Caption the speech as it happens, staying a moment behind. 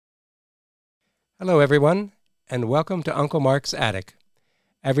Hello, everyone, and welcome to Uncle Mark's Attic.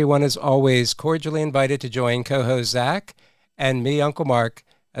 Everyone is always cordially invited to join co-host Zach and me, Uncle Mark,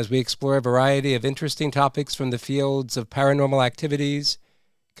 as we explore a variety of interesting topics from the fields of paranormal activities,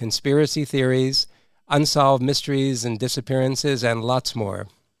 conspiracy theories, unsolved mysteries and disappearances, and lots more.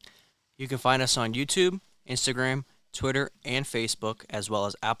 You can find us on YouTube, Instagram, Twitter, and Facebook, as well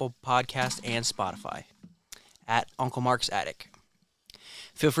as Apple Podcast and Spotify, at Uncle Mark's Attic.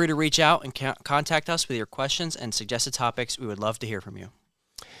 Feel free to reach out and contact us with your questions and suggested topics. We would love to hear from you.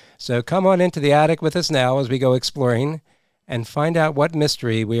 So come on into the attic with us now as we go exploring and find out what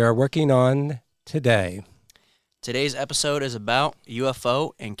mystery we are working on today. Today's episode is about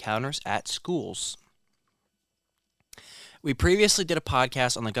UFO encounters at schools. We previously did a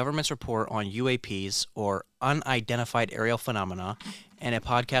podcast on the government's report on UAPs, or unidentified aerial phenomena, and a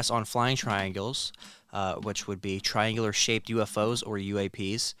podcast on flying triangles, which would be triangular-shaped UFOs or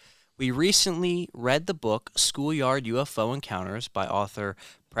UAPs. We recently read the book Schoolyard UFO Encounters by author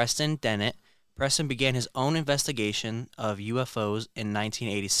Preston Dennett. Preston began his own investigation of UFOs in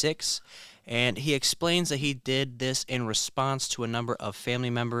 1986, and he explains that he did this in response to a number of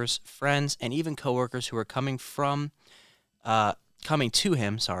family members, friends, and even coworkers who were coming to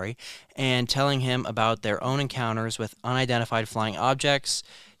him, and telling him about their own encounters with unidentified flying objects.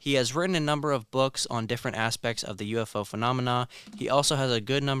 He has written a number of books on different aspects of the UFO phenomena. He also has a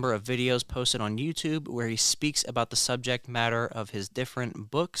good number of videos posted on YouTube where he speaks about the subject matter of his different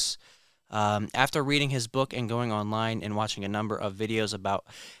books. After reading his book and going online and watching a number of videos about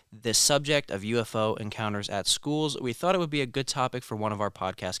this subject of UFO encounters at schools, we thought it would be a good topic for one of our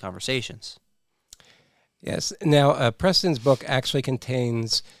podcast conversations. Yes. Now, Preston's book actually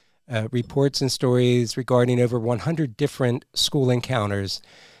contains reports and stories regarding over 100 different school encounters.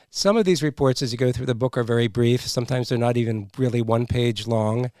 Some of these reports, as you go through the book, are very brief. Sometimes they're not even really one page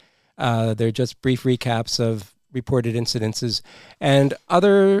long. They're just brief recaps of reported incidences. And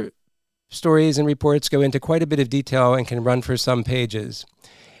other stories and reports go into quite a bit of detail and can run for some pages.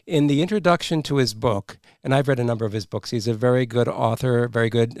 In the introduction to his book, and I've read a number of his books, he's a very good author, very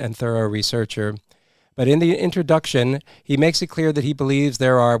good and thorough researcher. But in the introduction, he makes it clear that he believes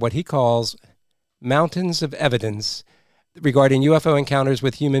there are what he calls mountains of evidence regarding UFO encounters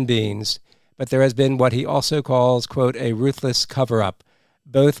with human beings, but there has been what he also calls, quote, a ruthless cover-up,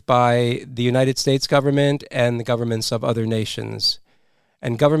 both by the United States government and the governments of other nations.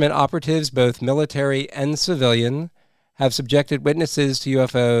 And government operatives, both military and civilian, have subjected witnesses to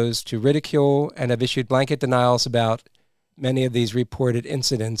UFOs to ridicule and have issued blanket denials about many of these reported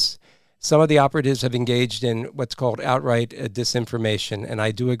incidents. Some of the operatives have engaged in what's called outright disinformation, and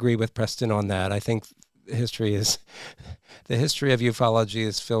I do agree with Preston on that. I think the history of ufology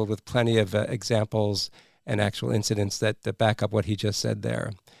is filled with plenty of examples and actual incidents that back up what he just said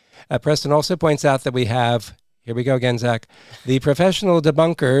there. Preston also points out that we have, here we go again, Zach, the professional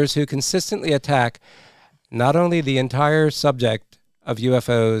debunkers who consistently attack not only the entire subject of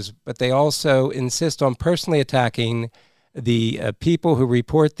UFOs, but they also insist on personally attacking the people who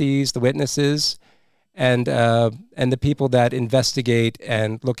report these, the witnesses, and the people that investigate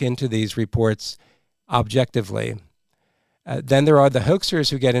and look into these reports objectively. Then there are the hoaxers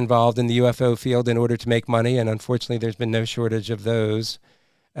who get involved in the UFO field in order to make money, and unfortunately there's been no shortage of those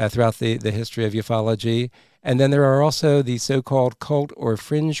throughout the history of ufology. And then there are also the so-called cult or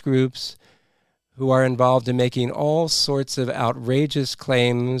fringe groups who are involved in making all sorts of outrageous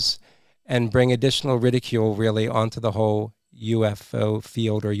claims and bring additional ridicule really onto the whole UFO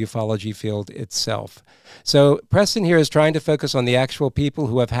field or ufology field itself. So Preston here is trying to focus on the actual people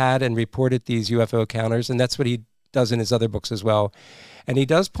who have had and reported these UFO encounters, and that's what he does in his other books as well. And he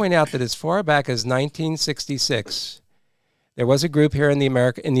does point out that as far back as 1966, there was a group here in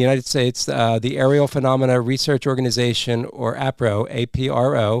the United States, the Aerial Phenomena Research Organization, or APRO,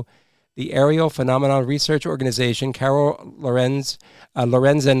 APRO, the Aerial Phenomena Research Organization. Carol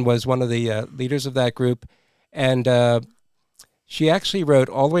Lorenzen was one of the leaders of that group, and she actually wrote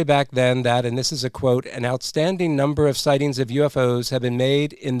all the way back then that, and this is a quote, an outstanding number of sightings of UFOs have been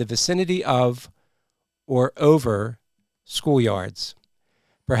made in the vicinity of or over schoolyards.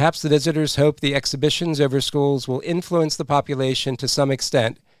 Perhaps the visitors hope the exhibitions over schools will influence the population to some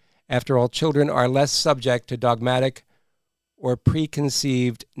extent. After all, children are less subject to dogmatic or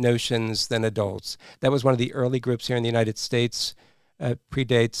preconceived notions than adults. That was one of the early groups here in the United States,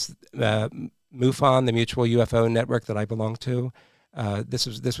 predates MUFON, the Mutual UFO Network that I belong to. This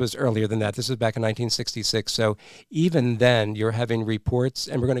was earlier than that. This was back in 1966. So even then, you're having reports,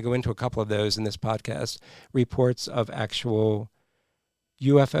 and we're going to go into a couple of those in this podcast, reports of actual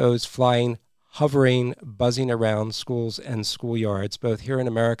UFOs flying, hovering, buzzing around schools and schoolyards, both here in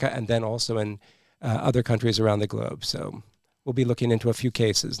America and then also in other countries around the globe. So we'll be looking into a few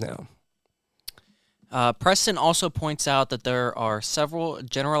cases now. Preston also points out that there are several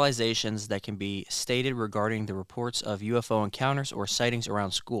generalizations that can be stated regarding the reports of UFO encounters or sightings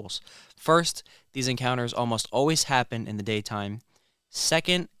around schools. First, these encounters almost always happen in the daytime.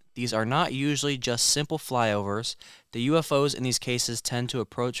 Second, these are not usually just simple flyovers. The UFOs in these cases tend to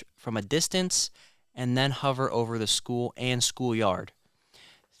approach from a distance and then hover over the school and schoolyard.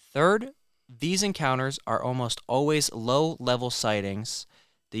 Third, these encounters are almost always low-level sightings.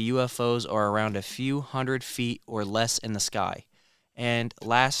 The UFOs are around a few hundred feet or less in the sky. And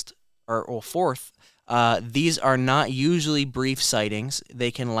fourth, these are not usually brief sightings.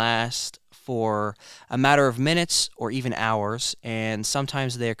 They can last for a matter of minutes or even hours, and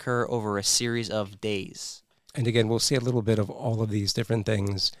sometimes they occur over a series of days. And again, we'll see a little bit of all of these different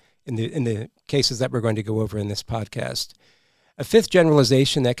things in the cases that we're going to go over in this podcast. A fifth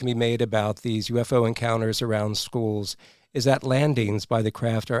generalization that can be made about these UFO encounters around schools is that landings by the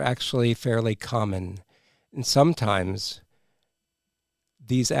craft are actually fairly common. And sometimes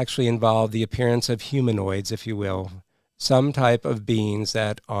these actually involve the appearance of humanoids, if you will, some type of beings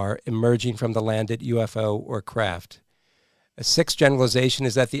that are emerging from the landed UFO or craft. A sixth generalization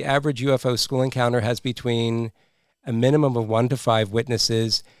is that the average UFO school encounter has between a minimum of 1 to 5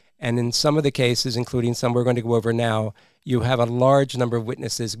 witnesses, and in some of the cases, including some we're going to go over now, you have a large number of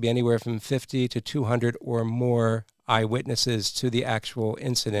witnesses, be anywhere from 50 to 200 or more eyewitnesses to the actual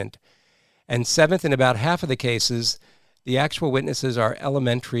incident. And seventh, in about half of the cases, the actual witnesses are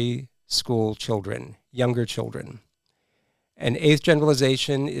elementary school children, younger children. An eighth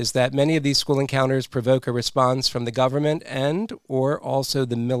generalization is that many of these school encounters provoke a response from the government and or also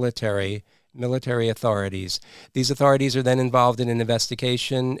the military authorities. These authorities are then involved in an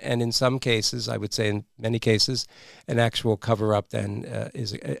investigation, and in some cases, I would say in many cases, an actual cover-up then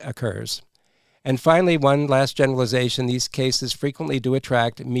occurs. And finally, one last generalization, these cases frequently do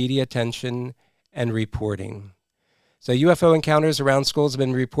attract media attention and reporting. So UFO encounters around schools have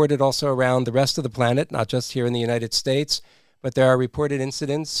been reported also around the rest of the planet, not just here in the United States, but there are reported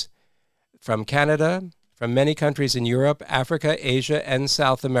incidents from Canada, from many countries in Europe, Africa, Asia, and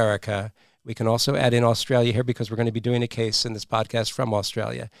South America. We can also add in Australia here because we're going to be doing a case in this podcast from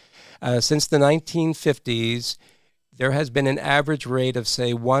Australia. Since the 1950s, there has been an average rate of,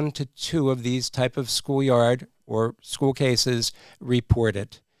 say, 1 to 2 of these type of schoolyard or school cases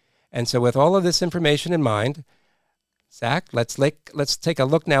reported. And so with all of this information in mind, Zach, let's take a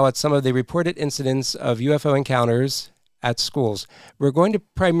look now at some of the reported incidents of UFO encounters at schools. We're going to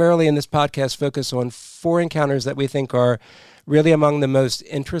primarily in this podcast focus on 4 encounters that we think are really among the most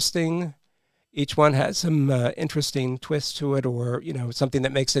interesting. Each one has some interesting twist to it, or something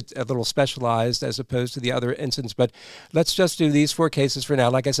that makes it a little specialized as opposed to the other incidents. But let's just do these 4 cases for now.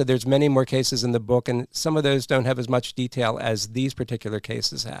 Like I said, there's many more cases in the book, and some of those don't have as much detail as these particular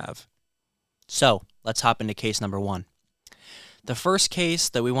cases have. So let's hop into case number 1. The first case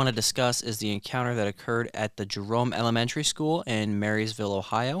that we want to discuss is the encounter that occurred at the Jerome Elementary School in Marysville,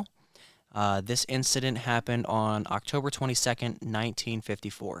 Ohio. This incident happened on October 22nd,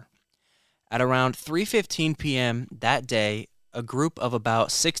 1954. At around 3:15 p.m. that day, a group of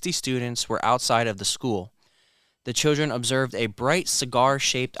about 60 students were outside of the school. The children observed a bright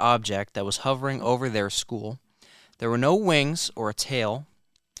cigar-shaped object that was hovering over their school. There were no wings or a tail,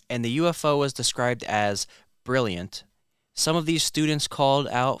 and the UFO was described as brilliant. Some of these students called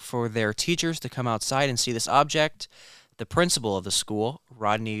out for their teachers to come outside and see this object. The principal of the school,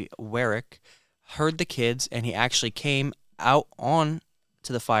 Rodney Warwick, heard the kids, and he actually came out on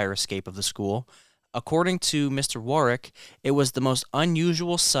to the fire escape of the school. According to Mr. Warwick, it was the most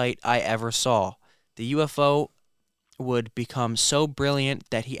unusual sight I ever saw. The UFO would become so brilliant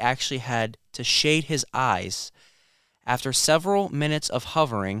that he actually had to shade his eyes. After several minutes of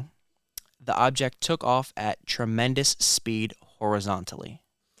hovering, the object took off at tremendous speed horizontally.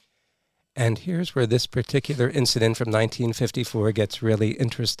 And here's where this particular incident from 1954 gets really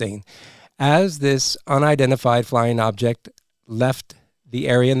interesting. As this unidentified flying object left the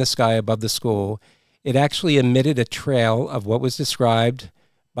area in the sky above the school, it actually emitted a trail of what was described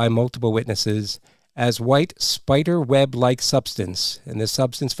by multiple witnesses as white spider web-like substance, and this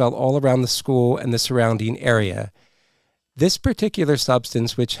substance fell all around the school and the surrounding area. This particular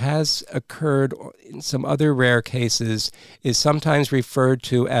substance, which has occurred in some other rare cases, is sometimes referred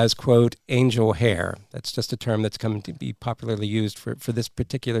to as, quote, angel hair. That's just a term that's come to be popularly used for this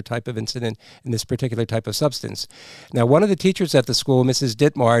particular type of incident and this particular type of substance. Now, one of the teachers at the school, Mrs.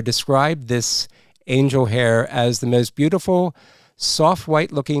 Dittmar, described this angel hair as the most beautiful, soft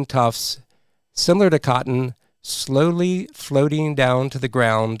white-looking tufts, similar to cotton, slowly floating down to the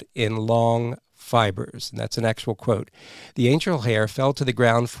ground in long fibers. And that's an actual quote. The angel hair fell to the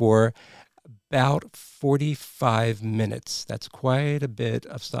ground for about 45 minutes. That's quite a bit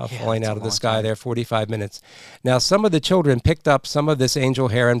of stuff falling out of the sky there, 45 minutes. Now, some of the children picked up some of this angel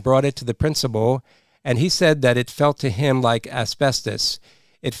hair and brought it to the principal, and he said that it felt to him like asbestos.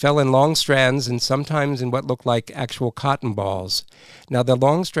 It fell in long strands and sometimes in what looked like actual cotton balls. Now, the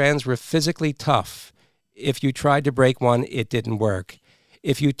long strands were physically tough. If you tried to break one, it didn't work.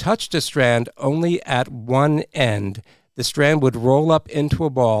 If you touched a strand only at one end, the strand would roll up into a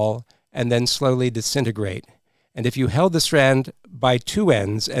ball and then slowly disintegrate. And if you held the strand by two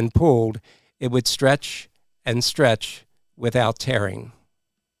ends and pulled, it would stretch and stretch without tearing.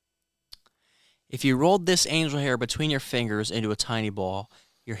 If you rolled this angel hair between your fingers into a tiny ball,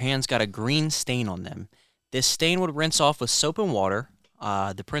 your hands got a green stain on them. This stain would rinse off with soap and water.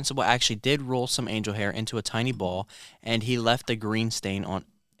 The principal actually did roll some angel hair into a tiny ball, and he left a green stain on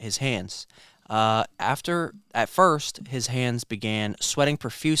his hands. At first, his hands began sweating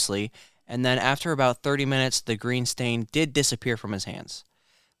profusely, and then after about 30 minutes, the green stain did disappear from his hands.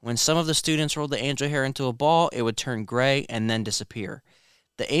 When some of the students rolled the angel hair into a ball, it would turn gray and then disappear.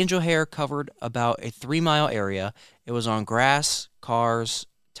 The angel hair covered about a 3-mile area. It was on grass, cars,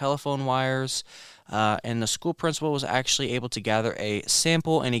 telephone wires, and the school principal was actually able to gather a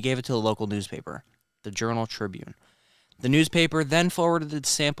sample, and he gave it to the local newspaper, the Journal Tribune. The newspaper then forwarded the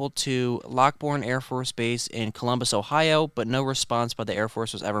sample to Lockbourne Air Force Base in Columbus, Ohio, but no response by the Air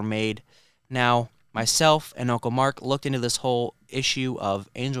Force was ever made. Now, myself and Uncle Mark looked into this whole issue of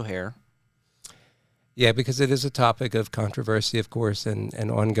angel hair. Yeah, because it is a topic of controversy, of course, and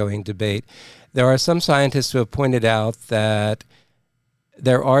ongoing debate. There are some scientists who have pointed out that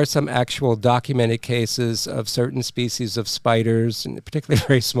there are some actual documented cases of certain species of spiders, and particularly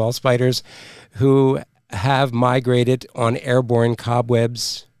very small spiders, who have migrated on airborne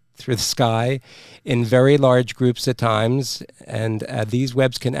cobwebs through the sky in very large groups at times, and these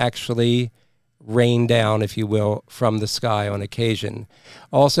webs can actually rain down, if you will, from the sky on occasion.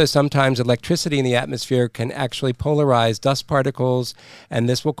 Also, sometimes electricity in the atmosphere can actually polarize dust particles, and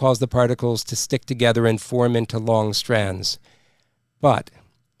this will cause the particles to stick together and form into long strands. But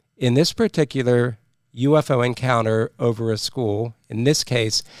in this particular UFO encounter over a school, in this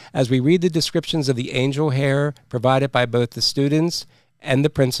case, as we read the descriptions of the angel hair provided by both the students and the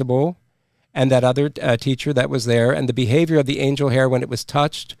principal and that other teacher that was there, and the behavior of the angel hair when it was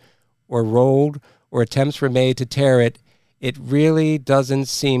touched or rolled or attempts were made to tear it, it really doesn't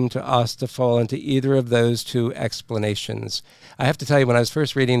seem to us to fall into either of those two explanations. I have to tell you, when I was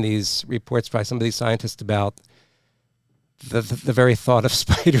first reading these reports by some of these scientists about the very thought of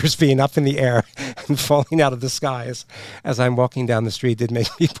spiders being up in the air and falling out of the skies as I'm walking down the street did make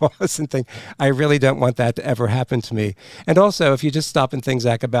me pause and think, I really don't want that to ever happen to me. And also, if you just stop and think,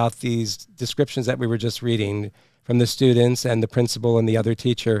 Zach, about these descriptions that we were just reading from the students and the principal and the other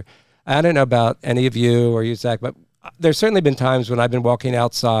teacher, I don't know about any of you or you, Zach, but there's certainly been times when I've been walking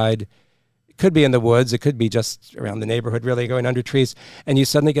outside. It could be in the woods. It could be just around the neighborhood, really, going under trees. And you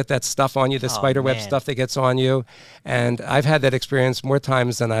suddenly get that stuff on you, the spiderweb stuff that gets on you. And I've had that experience more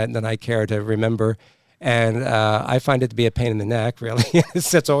times than I care to remember. And I find it to be a pain in the neck, really.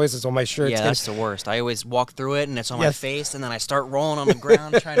 It's always on my shirt. Yeah, that's the worst. I always walk through it, and it's on my face, and then I start rolling on the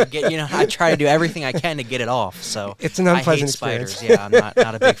ground trying to get, I try to do everything I can to get it off. So it's an unpleasant experience. Spiders. Yeah, I'm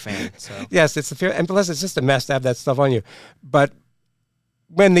not a big fan. So yes, it's a fear, and plus it's just a mess to have that stuff on you. But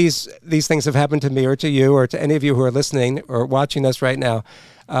when these things have happened to me or to you or to any of you who are listening or watching us right now,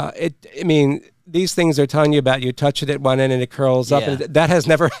 these things are telling you about you touch it at one end and it curls up. And that has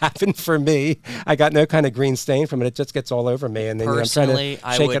never happened for me. I got no kind of green stain from it. It just gets all over me, and then I'm trying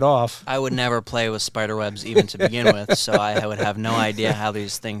to shake it off. I would never play with spider webs even to begin with, so I would have no idea how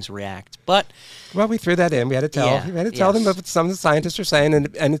these things react. But well, we threw that in. We had to tell them what some of the scientists are saying,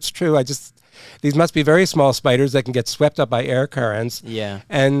 and it's true. These must be very small spiders that can get swept up by air currents. Yeah.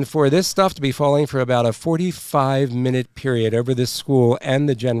 And for this stuff to be falling for about a 45-minute period over this school and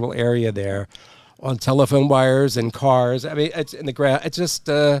the general area there, on telephone wires and cars. I mean, it's in the ground. It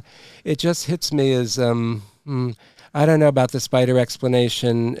just hits me as I don't know about the spider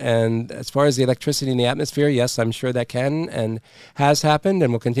explanation. And as far as the electricity in the atmosphere, yes, I'm sure that can and has happened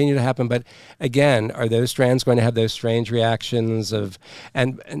and will continue to happen. But again, are those strands going to have those strange reactions of,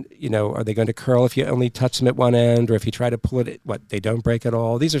 and are they going to curl if you only touch them at one end, or if you try to pull it, they don't break at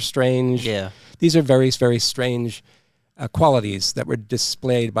all? These are strange. Yeah. These are very, very strange qualities that were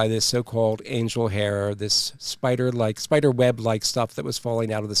displayed by this so-called angel hair, this spider web-like stuff that was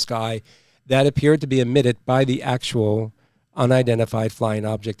falling out of the sky that appeared to be emitted by the actual unidentified flying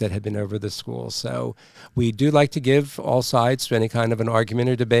object that had been over the school. So we do like to give all sides to any kind of an argument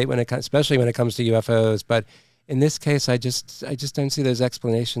or debate especially when it comes to UFOs. But in this case, I just don't see those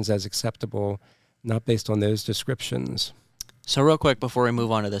explanations as acceptable, not based on those descriptions. So real quick before we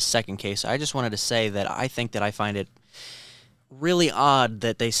move on to the second case, I just wanted to say that I think that I find it really odd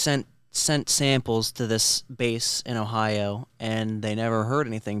that they sent samples to this base in Ohio and they never heard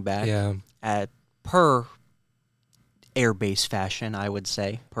anything back. Yeah. Per air base fashion, I would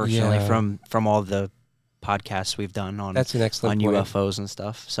say, personally, from all the podcasts we've done on That's an excellent point. UFOs and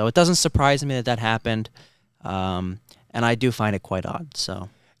stuff. So it doesn't surprise me that happened, and I do find it quite odd. So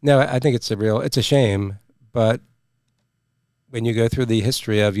no, I think it's a shame, but when you go through the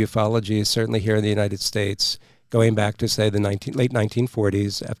history of ufology, certainly here in the United States, going back to, say, the late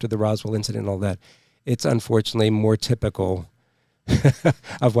 1940s, after the Roswell incident and all that, it's unfortunately more typical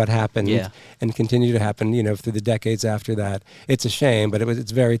of what happened and continue to happen, through the decades after that. It's a shame, but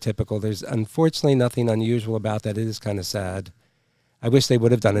it's very typical. There's unfortunately nothing unusual about that. It is kind of sad. I wish they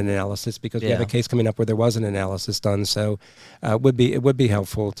would have done an analysis because we have a case coming up where there was an analysis done. So it would be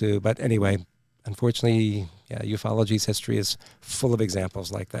helpful too. But anyway, unfortunately, ufology's history is full of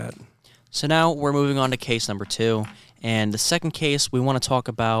examples like that. So now we're moving on to case number 2. And the second case we want to talk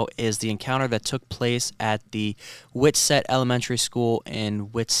about is the encounter that took place at the Whitsett Elementary School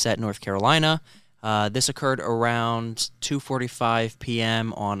in Whitsett, North Carolina. This occurred around 2:45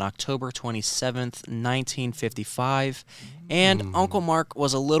 p.m. on October 27th, 1955. And Uncle Mark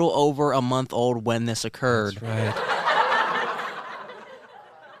was a little over a month old when this occurred. That's right.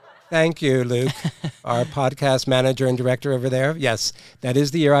 Thank you, Luke, our podcast manager and director over there. Yes, that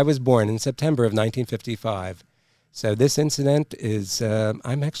is the year I was born, in September of 1955. So this incident is,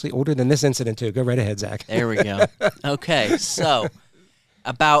 I'm actually older than this incident, too. Go right ahead, Zach. There we go. Okay, so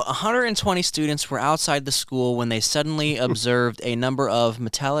about 120 students were outside the school when they suddenly observed a number of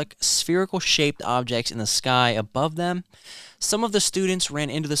metallic, spherical-shaped objects in the sky above them. Some of the students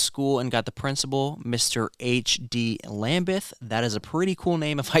ran into the school and got the principal, Mr. H.D. Lambeth, that is a pretty cool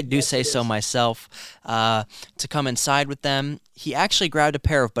name if I do say so myself, to come inside with them. He actually grabbed a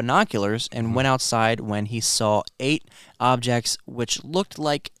pair of binoculars and went outside when he saw 8 objects which looked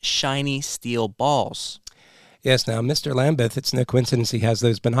like shiny steel balls. Yes, now, Mr. Lambeth, it's no coincidence he has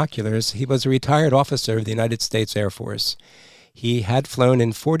those binoculars. He was a retired officer of the United States Air Force. He had flown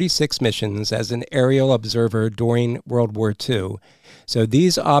in 46 missions as an aerial observer during World War II. So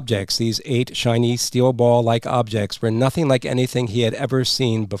these objects, these 8 shiny steel ball-like objects, were nothing like anything he had ever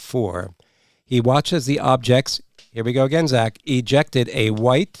seen before. He watched as the objects, here we go again, Zach, ejected a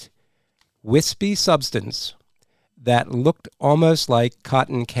white, wispy substance that looked almost like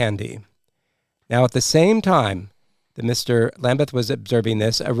cotton candy. Now, at the same time that Mr. Lambeth was observing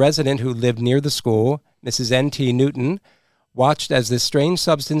this, a resident who lived near the school, Mrs. N.T. Newton, watched as this strange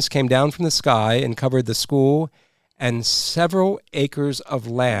substance came down from the sky and covered the school and several acres of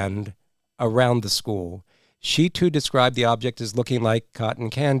land around the school. She, too, described the object as looking like cotton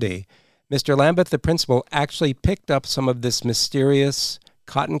candy. Mr. Lambeth, the principal, actually picked up some of this mysterious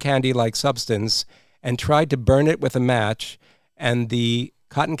cotton candy-like substance and tried to burn it with a match, and the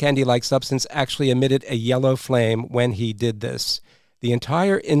cotton candy-like substance actually emitted a yellow flame when he did this. The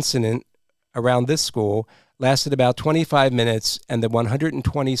entire incident around this school lasted about 25 minutes, and the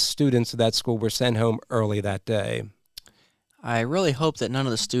 120 students of that school were sent home early that day. I really hope that none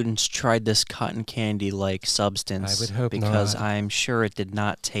of the students tried this cotton candy-like substance. I would hope because not. I'm sure it did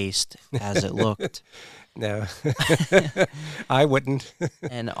not taste as it looked. No, I wouldn't.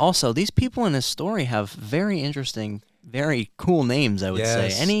 And also, these people in this story have very interesting, very cool names, I would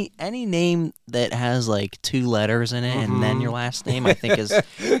say. Any name that has like 2 letters in it and then your last name, I think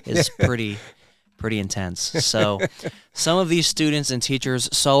is pretty intense. So some of these students and teachers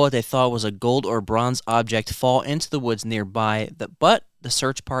saw what they thought was a gold or bronze object fall into the woods nearby, but the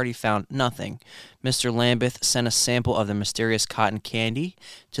search party found nothing. Mr. Lambeth sent a sample of the mysterious cotton candy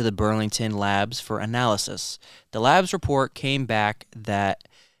to the Burlington labs for analysis. The lab's report came back that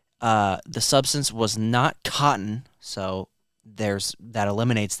the substance was not cotton, so that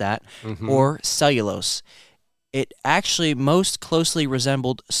eliminates that, or cellulose. It actually most closely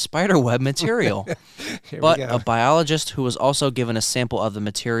resembled spiderweb material. But a biologist who was also given a sample of the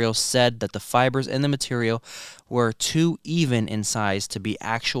material said that the fibers in the material were too even in size to be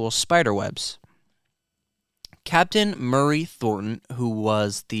actual spiderwebs. Captain Murray Thornton, who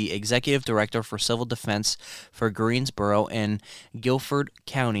was the executive director for civil defense for Greensboro and Guilford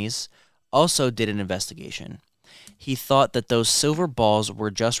counties, also did an investigation. He thought that those silver balls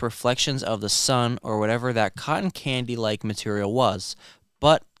were just reflections of the sun or whatever that cotton candy-like material was.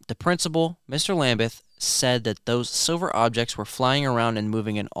 But the principal, Mr. Lambeth, said that those silver objects were flying around and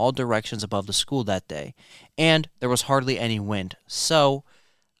moving in all directions above the school that day, and there was hardly any wind. So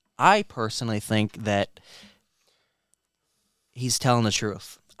I personally think that he's telling the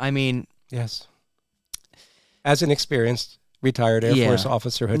truth. I mean, Yes. As an experienced retired Air Force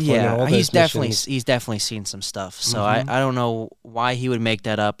officer who had flown in all those he's missions. definitely seen some stuff. So I don't know why he would make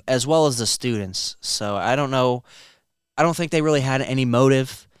that up, as well as the students. So I don't know. I don't think they really had any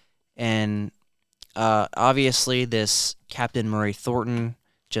motive, and obviously this Captain Murray Thornton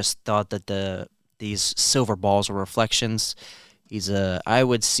just thought that these silver balls were reflections. I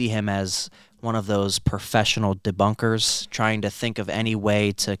would see him as one of those professional debunkers trying to think of any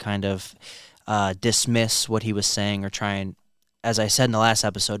way to kind of dismiss what he was saying, or try and, as I said in the last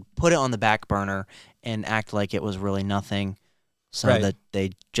episode, put it on the back burner and act like it was really nothing, so that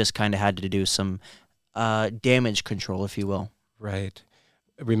they just kind of had to do some damage control, if you will. Right.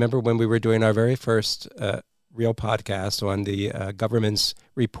 Remember when we were doing our very first real podcast on the government's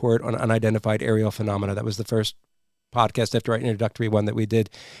report on unidentified aerial phenomena? That was the first podcast after our introductory one that we did.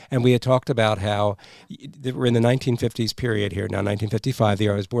 And we had talked about how we're in the 1950s period here, now 1955, the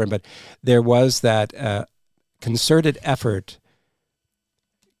year I was born, but there was that concerted effort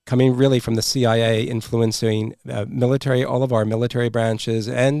coming really from the CIA, influencing military, all of our military branches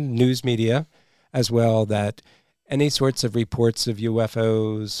and news media as well, that any sorts of reports of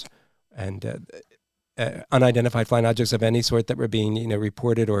UFOs and unidentified flying objects of any sort that were being,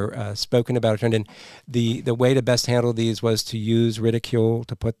 reported or spoken about or turned in, the way to best handle these was to use ridicule,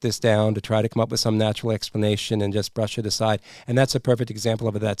 to put this down, to try to come up with some natural explanation and just brush it aside. And that's a perfect example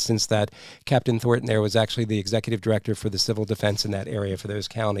of that, since that Captain Thornton there was actually the executive director for the civil defense in that area for those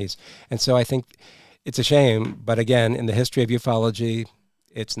counties. And so I think it's a shame, but again, in the history of ufology,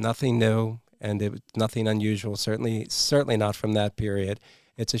 it's nothing new and it's nothing unusual, certainly not from that period.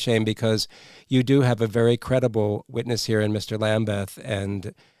 It's a shame because you do have a very credible witness here in Mr. Lambeth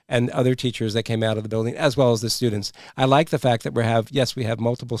and other teachers that came out of the building, as well as the students. I like the fact that we have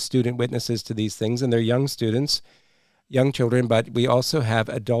multiple student witnesses to these things, and they're young students, young children, but we also have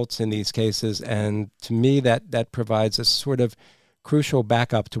adults in these cases. And to me, that provides a sort of crucial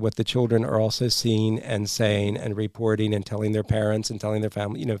backup to what the children are also seeing and saying and reporting and telling their parents and telling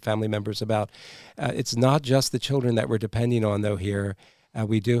their family members about. It's not just the children that we're depending on, though, here.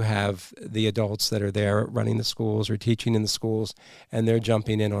 We do have the adults that are there running the schools or teaching in the schools, and they're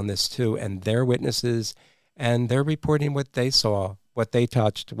jumping in on this too, and they're witnesses, and they're reporting what they saw, what they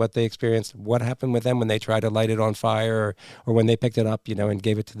touched, what they experienced, what happened with them when they tried to light it on fire, or when they picked it up, and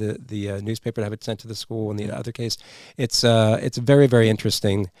gave it to the newspaper to have it sent to the school. In the other case, it's very, very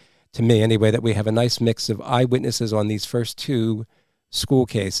interesting to me anyway that we have a nice mix of eyewitnesses on these first two school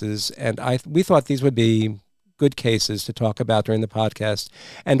cases, and we thought these would be good cases to talk about during the podcast.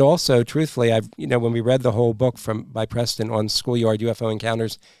 And also, truthfully, when we read the whole book by Preston on schoolyard UFO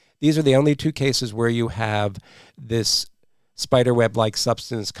encounters, these are the only two cases where you have this spiderweb-like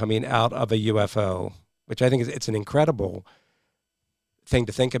substance coming out of a UFO, which I think it's an incredible thing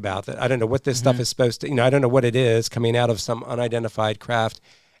to think about. That I don't know what this stuff is supposed to, I don't know what it is coming out of some unidentified craft.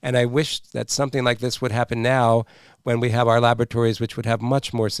 And I wish that something like this would happen now when we have our laboratories, which would have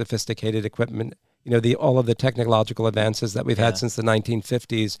much more sophisticated equipment, all of the technological advances that we've had since the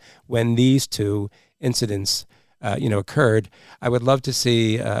 1950s when these two incidents, occurred. I would love to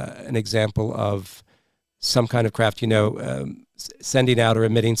see an example of some kind of craft, sending out or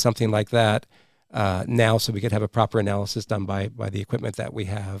emitting something like that now, so we could have a proper analysis done by the equipment that we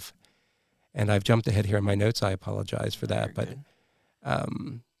have. And I've jumped ahead here in my notes. I apologize for that, but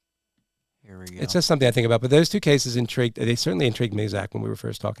here we go. It's just something I think about. But those two cases they certainly intrigued me, Zach, when we were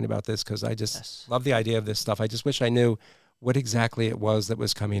first talking about this, because I just love the idea of this stuff. I just wish I knew what exactly it was that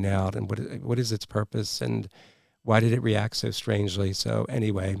was coming out, and what is its purpose, and why did it react so strangely. So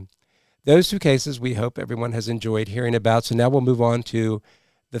anyway, those two cases we hope everyone has enjoyed hearing about. So now we'll move on to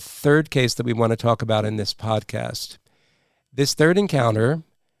the third case that we want to talk about in this podcast. This third encounter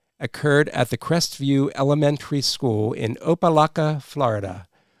occurred at the Crestview Elementary School in Opa-locka, Florida,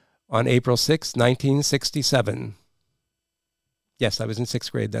 on April 6, 1967. Yes, I was in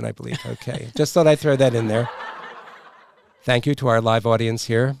sixth grade then, I believe. Okay. Just thought I'd throw that in there. Thank you to our live audience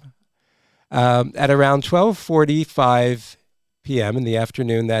here. At around 12:45 p.m. in the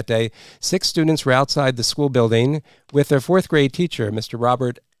afternoon that day, 6 students were outside the school building with their 4th grade teacher, Mr.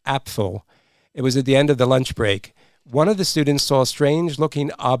 Robert Apfel. It was at the end of the lunch break. One of the students saw a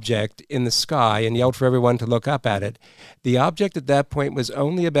strange-looking object in the sky and yelled for everyone to look up at it. The object at that point was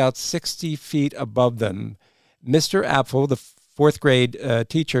only about 60 feet above them. Mr. Apfel, the 4th grade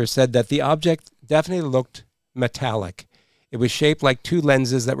teacher, said that the object definitely looked metallic. It was shaped like two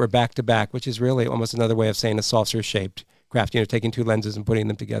lenses that were back to back, which is really almost another way of saying a saucer-shaped craft, taking two lenses and putting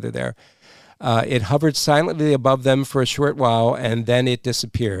them together there. It hovered silently above them for a short while, and then it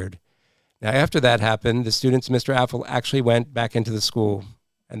disappeared. Now, after that happened, the students, Mr. Apfel, actually went back into the school,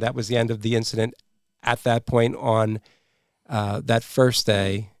 and that was the end of the incident at that point on that first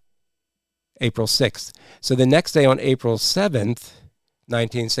day, April 6th. So the next day on April 7th,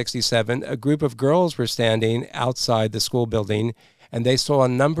 1967, a group of girls were standing outside the school building, and they saw a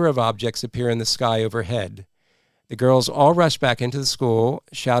number of objects appear in the sky overhead. The girls all rushed back into the school,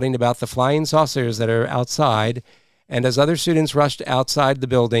 shouting about the flying saucers that are outside, and as other students rushed outside the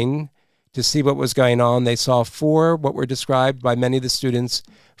building to see what was going on, they saw what were described by many of the students,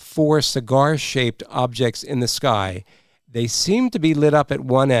 4 cigar-shaped objects in the sky. They seemed to be lit up at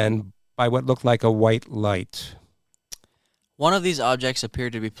one end by what looked like a white light. One of these objects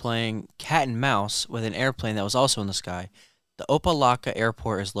appeared to be playing cat and mouse with an airplane that was also in the sky. The Opa-locka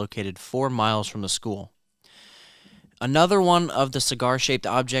Airport is located 4 miles from the school. Another one of the cigar-shaped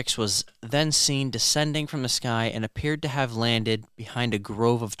objects was then seen descending from the sky and appeared to have landed behind a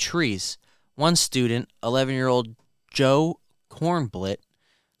grove of trees. One student, 11-year-old Joe Kornblit,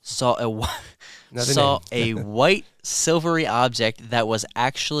 saw a white silvery object that was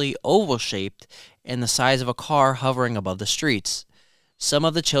actually oval-shaped and the size of a car hovering above the streets. Some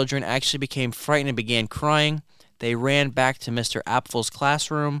of the children actually became frightened and began crying. They ran back to Mr. Apfel's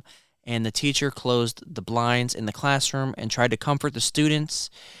classroom, and the teacher closed the blinds in the classroom and tried to comfort the students.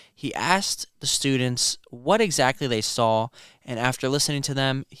 He asked the students what exactly they saw, and after listening to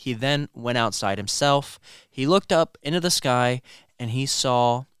them, he then went outside himself. He looked up into the sky, and he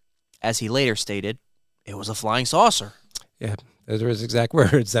saw, as he later stated, it was a flying saucer. Yeah, those were his exact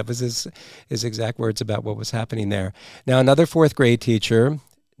words. That was his exact words about what was happening there. Now, another 4th grade teacher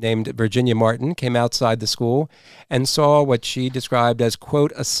named Virginia Martin came outside the school and saw what she described as,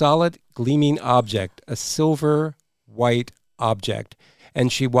 quote, a solid gleaming object, a silver white object,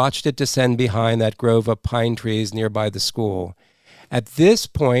 and she watched it descend behind that grove of pine trees nearby the school. At this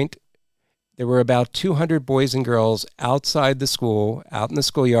point, there were about 200 boys and girls outside the school, out in the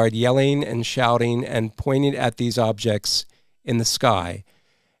schoolyard, yelling and shouting and pointing at these objects in the sky.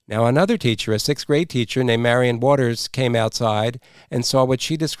 Now, another teacher, a 6th grade teacher named Marion Waters, came outside and saw what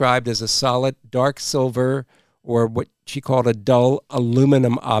she described as a solid dark silver, or what she called a dull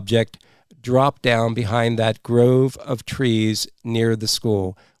aluminum object, drop down behind that grove of trees near the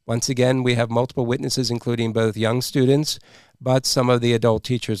school. Once again, we have multiple witnesses, including both young students, but some of the adult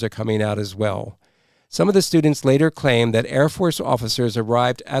teachers are coming out as well. Some of the students later claimed that Air Force officers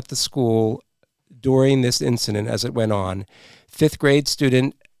arrived at the school during this incident as it went on. 5th grade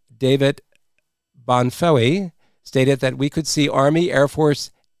student David Bonfeui stated that we could see Army, Air Force,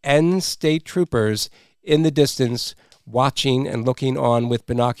 and state troopers in the distance watching and looking on with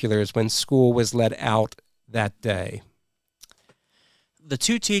binoculars when school was let out that day. The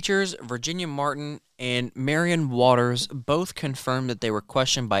 2 teachers, Virginia Martin and Marion Waters, both confirmed that they were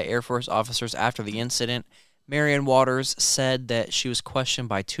questioned by Air Force officers after the incident. Marion Waters said that she was questioned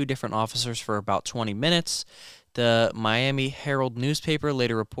by 2 different officers for about 20 minutes. The Miami Herald newspaper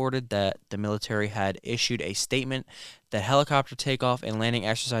later reported that the military had issued a statement that helicopter takeoff and landing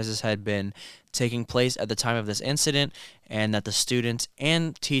exercises had been taking place at the time of this incident, and that the students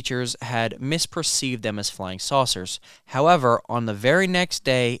and teachers had misperceived them as flying saucers. However, on the very next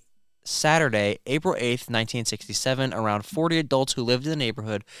day, Saturday, April 8th, 1967, around 40 adults who lived in the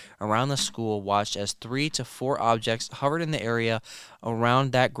neighborhood around the school watched as 3 to 4 objects hovered in the area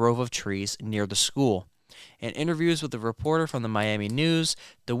around that grove of trees near the school. In interviews with a reporter from the Miami News,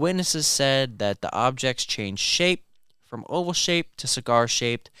 the witnesses said that the objects changed shape from oval-shaped to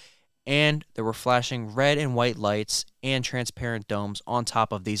cigar-shaped, and there were flashing red and white lights and transparent domes on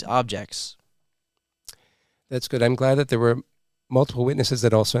top of these objects. That's good. I'm glad that there were multiple witnesses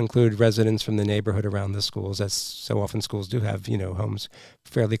that also include residents from the neighborhood around the schools, as so often schools do have, homes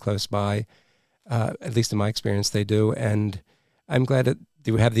fairly close by. At least in my experience, they do. And I'm glad that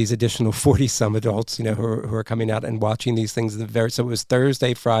you have these additional 40-some adults, who are coming out and watching these things. So it was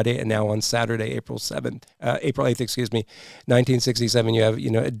Thursday, Friday, and now on Saturday, April 8th, 1967, you have,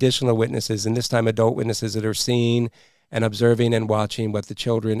 additional witnesses, and this time adult witnesses that are seeing and observing and watching what the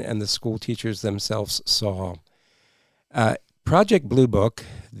children and the school teachers themselves saw. Project Blue Book,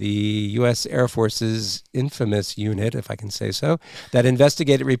 the U.S. Air Force's infamous unit, if I can say so, that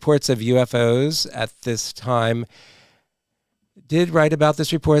investigated reports of UFOs at this time, did write about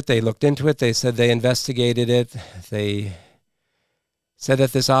this report. They looked into it. They said they investigated it. They said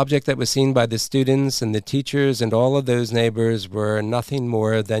that this object that was seen by the students and the teachers and all of those neighbors were nothing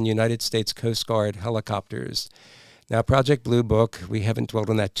more than United States Coast Guard helicopters. Now, Project Blue Book, we haven't dwelled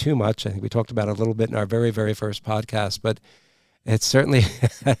on that too much. I think we talked about it a little bit in our very, very first podcast, but it certainly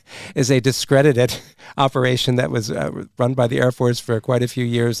is a discredited operation that was run by the Air Force for quite a few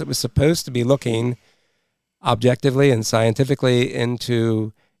years that was supposed to be looking objectively and scientifically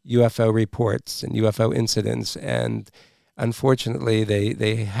into UFO reports and UFO incidents. And unfortunately,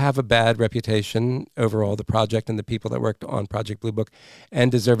 they have a bad reputation overall, the project and the people that worked on Project Blue Book,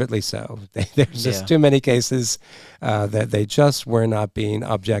 and deservedly so. There's just too many cases that they just were not being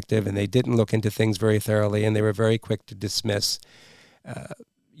objective, and they didn't look into things very thoroughly, and they were very quick to dismiss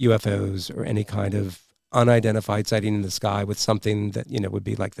UFOs or any kind of unidentified sighting in the sky with something that, would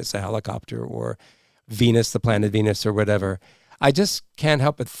be like this, a helicopter or Venus, the planet Venus or whatever. I just can't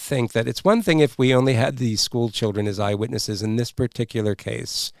help but think that it's one thing if we only had the school children as eyewitnesses in this particular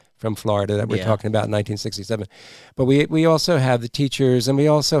case from Florida that we're talking about in 1967. But we also have the teachers, and we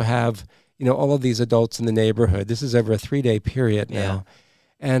also have, all of these adults in the neighborhood. This is over a 3-day period now. Yeah.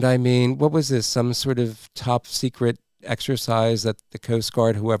 And I mean, what was this? Some sort of top secret exercise that the Coast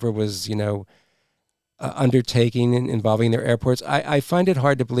Guard, whoever was, undertaking involving their airports. I find it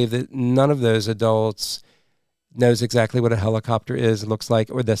hard to believe that none of those adults knows exactly what a helicopter is, looks like,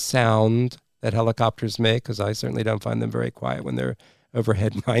 or the sound that helicopters make, because I certainly don't find them very quiet when they're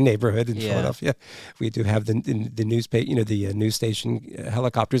overhead my neighborhood in Philadelphia. We do have the newspaper, the news station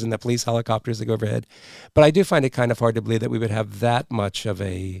helicopters and the police helicopters that go overhead. But I do find it kind of hard to believe that we would have that much of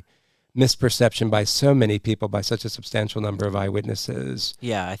a misperception by so many people, by such a substantial number of eyewitnesses.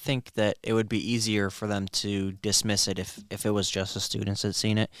 Yeah, I think that it would be easier for them to dismiss it if it was just the students that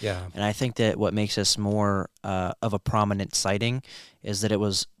seen it. Yeah. And I think that what makes this more of a prominent sighting is that it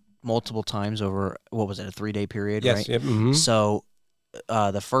was multiple times over, what was it, a 3-day period, yes, right? Yep, mm-hmm. So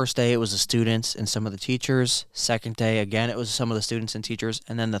the first day it was the students and some of the teachers. Second day, again, it was some of the students and teachers.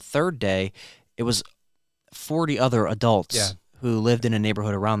 And then the third day, it was 40 other adults who lived in a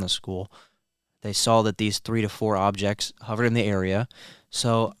neighborhood around the school. They saw that these 3 to 4 objects hovered in the area.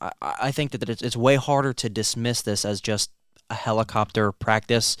 So I think that it's way harder to dismiss this as just a helicopter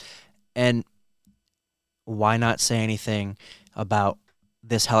practice. And why not say anything about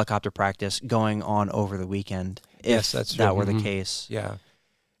this helicopter practice going on over the weekend if that were the case? Yeah.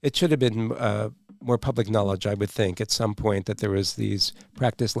 It should have been more public knowledge, I would think, at some point, that there was these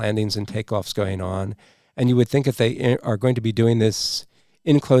practice landings and takeoffs going on. And you would think if they are going to be doing this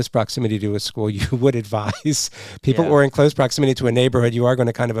in close proximity to a school, you would advise people, or in close proximity to a neighborhood, you are going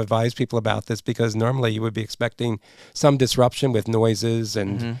to kind of advise people about this, because normally you would be expecting some disruption with noises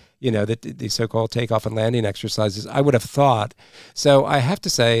and, the so-called takeoff and landing exercises, I would have thought. So I have to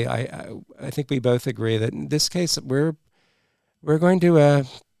say, I think we both agree that in this case, we're going to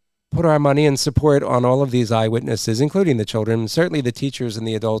put our money and support on all of these eyewitnesses, including the children, certainly the teachers and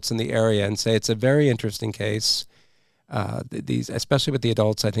the adults in the area, and say it's a very interesting case. These, especially with the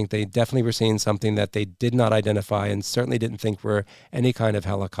adults, I think they definitely were seeing something that they did not identify and certainly didn't think were any kind of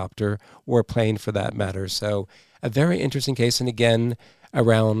helicopter or plane for that matter. So a very interesting case, and again,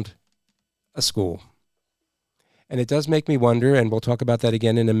 around a school. And it does make me wonder, and we'll talk about that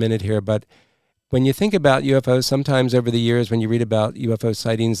again in a minute here, but when you think about UFOs, sometimes over the years when you read about UFO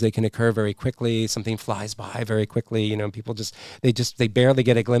sightings, they can occur very quickly. Something flies by very quickly. People they barely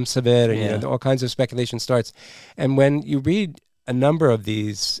get a glimpse of it, and all kinds of speculation starts. And when you read a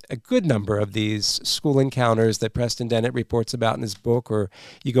good number of these school encounters that Preston Dennett reports about in his book, or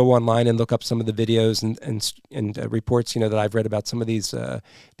you go online and look up some of the videos and reports, that I've read about some of these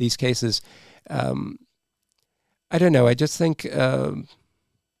cases. I don't know. I just think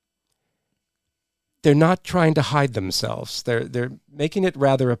they're not trying to hide themselves. They're making it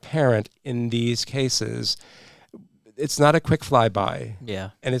rather apparent in these cases. It's not a quick flyby. Yeah.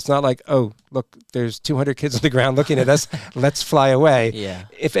 And it's not like, oh, look, there's 200 kids on the ground looking at us. Let's fly away. Yeah.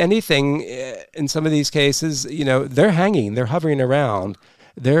 If anything, in some of these cases, they're hanging, they're hovering around.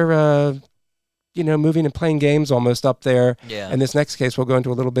 They're, moving and playing games almost up there. Yeah. And this next case, we'll go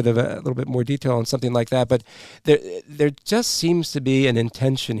into a little bit more detail on something like that. But there just seems to be an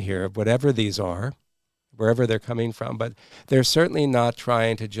intention here of whatever these are, wherever they're coming from, but they're certainly not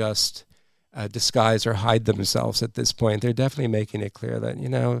trying to just disguise or hide themselves at this point. They're definitely making it clear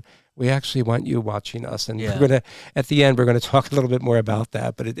that, we actually want you watching us. And we're going to, at the end, we're going to talk a little bit more about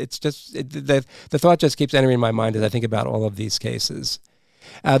that. But it's just, the thought just keeps entering my mind as I think about all of these cases.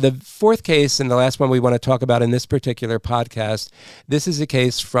 The fourth case, and the last one we want to talk about in this particular podcast, this is a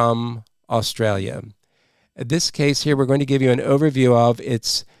case from Australia. This case here, we're going to give you an overview of.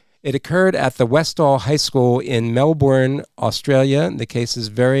 It occurred at the Westall High School in Melbourne, Australia. The case is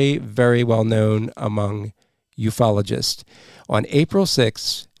very, very well known among ufologists. On April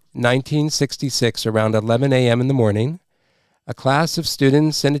 6, 1966, around 11 a.m. in the morning, a class of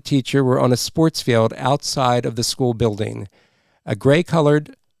students and a teacher were on a sports field outside of the school building. A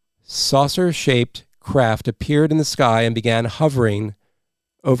gray-colored, saucer-shaped craft appeared in the sky and began hovering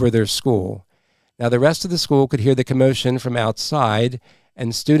over their school. Now, the rest of the school could hear the commotion from outside,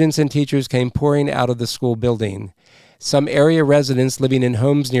 and students and teachers came pouring out of the school building. Some area residents living in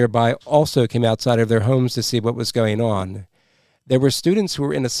homes nearby also came outside of their homes to see what was going on. There were students who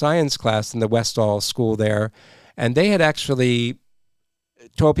were in a science class in the Westall school there, and they had actually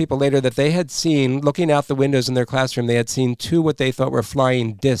told people later that they had seen, looking out the windows in their classroom, they had seen two what they thought were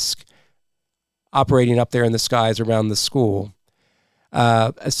flying discs operating up there in the skies around the school.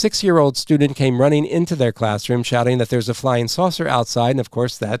 A 6-year-old student came running into their classroom shouting that there's a flying saucer outside, and of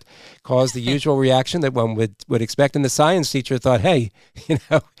course that caused the usual reaction that one would expect, and the science teacher thought, hey,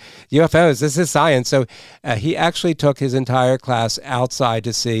 UFOs, this is science. So he actually took his entire class outside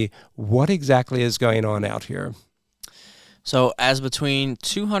to see what exactly is going on out here. So as between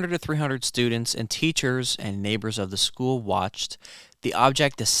 200 to 300 students and teachers and neighbors of the school watched, the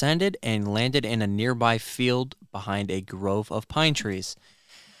object descended and landed in a nearby field behind a grove of pine trees.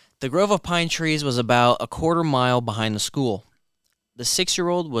 The grove of pine trees was about a quarter mile behind the school. The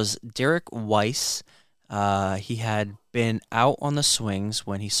 6-year-old was Derek Weiss. He had been out on the swings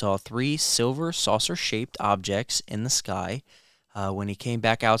when he saw 3 silver saucer-shaped objects in the sky. When he came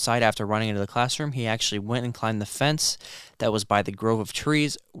back outside after running into the classroom, he actually went and climbed the fence that was by the grove of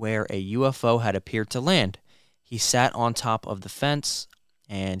trees where a UFO had appeared to land. He sat on top of the fence,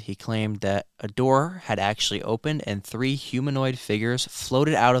 and he claimed that a door had actually opened and 3 humanoid figures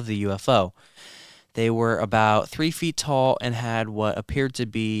floated out of the UFO. They were about 3 feet tall and had what appeared to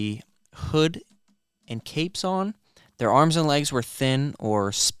be hood and capes on. Their arms and legs were thin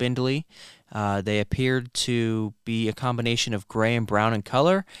or spindly. They appeared to be a combination of gray and brown in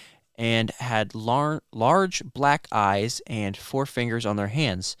color and had large black eyes and 4 fingers on their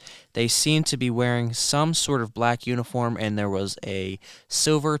hands. They seemed to be wearing some sort of black uniform, and there was a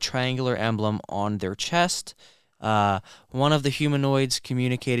silver triangular emblem on their chest. One of the humanoids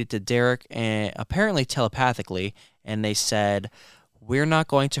communicated to Derek, apparently telepathically, and they said, "We're not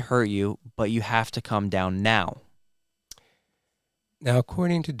going to hurt you, but you have to come down now." Now,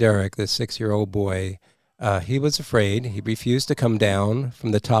 according to Derek, the 6-year-old boy, he was afraid. He refused to come down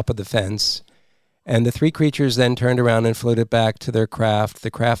from the top of the fence. And the 3 creatures then turned around and floated back to their craft. The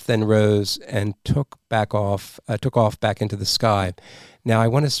craft then rose and took off back into the sky. Now, I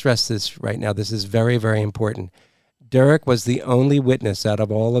want to stress this right now. This is very, very important. Derek was the only witness out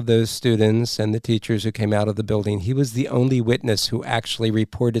of all of those students and the teachers who came out of the building. He was the only witness who actually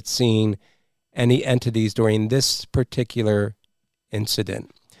reported seeing any entities during this particular incident.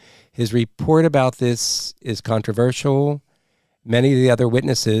 His report about this is controversial. Many of the other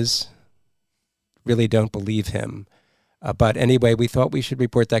witnesses really don't believe him. But anyway, we thought we should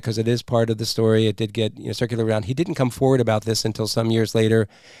report that because it is part of the story. It did get circulated around. He didn't come forward about this until some years later.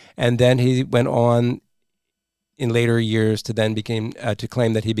 And then he went on in later years to then to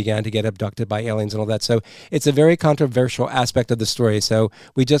claim that he began to get abducted by aliens and all that. So it's a very controversial aspect of the story. So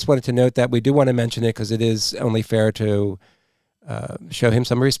we just wanted to note that. We do want to mention it because it is only fair to show him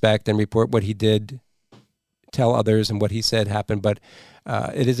some respect and report what he did tell others and what he said happened. But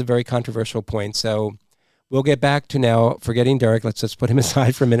it is a very controversial point. So we'll get back to now, forgetting Derek, let's just put him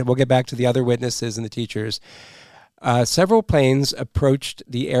aside for a minute. We'll get back to the other witnesses and the teachers. Several planes approached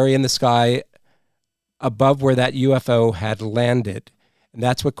the area in the sky above where that UFO had landed. And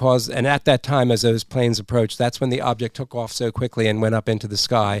that's what caused, and at that time, as those planes approached, that's when the object took off so quickly and went up into the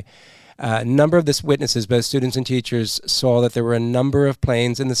sky. A number of the witnesses, both students and teachers, saw that there were a number of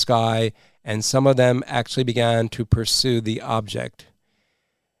planes in the sky, and some of them actually began to pursue the object.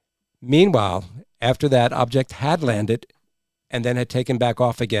 Meanwhile, after that object had landed and then had taken back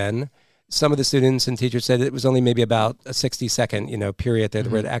off again, some of the students and teachers said it was only maybe about a 60-second, period there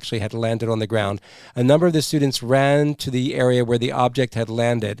where it actually had landed on the ground. A number of the students ran to the area where the object had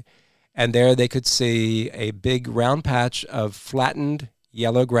landed, and there they could see a big round patch of flattened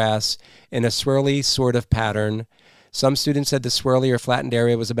yellow grass in a swirly sort of pattern. Some students said the swirly or flattened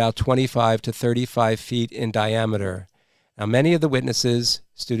area was about 25 to 35 feet in diameter. Now, many of the witnesses,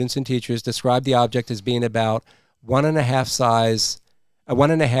 students and teachers, described the object as being about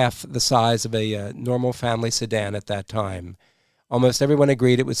 1.5 the size of a normal family sedan at that time. Almost everyone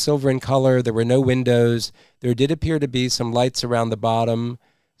agreed it was silver in color. There were no windows. There did appear to be some lights around the bottom.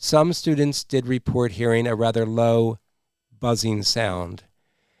 Some students did report hearing a rather low buzzing sound.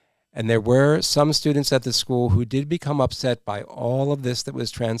 And there were some students at the school who did become upset by all of this that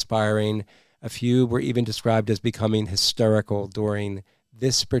was transpiring. A few were even described as becoming hysterical during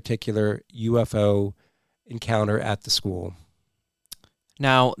this particular UFO encounter at the school.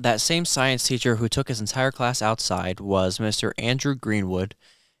 Now, that same science teacher who took his entire class outside was Mr. Andrew Greenwood,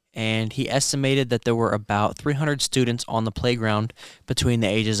 and he estimated that there were about 300 students on the playground between the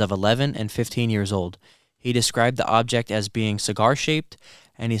ages of 11 and 15 years old. He described the object as being cigar-shaped,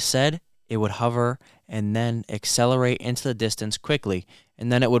 and he said it would hover and then accelerate into the distance quickly,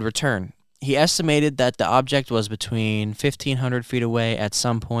 and then it would return. He estimated that the object was between 1,500 feet away at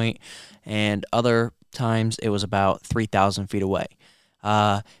some point, and other times it was about 3,000 feet away.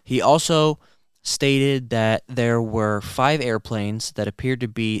 He also stated that there were 5 airplanes that appeared to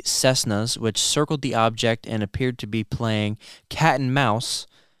be Cessnas, which circled the object and appeared to be playing cat and mouse,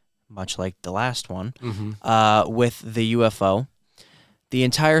 much like the last one, with the UFO. The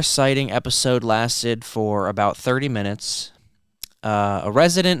entire sighting episode lasted for about 30 minutes. A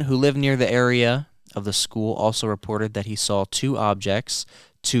resident who lived near the area of the school also reported that he saw 2 objects,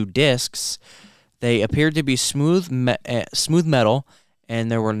 2 discs. They appeared to be smooth metal, and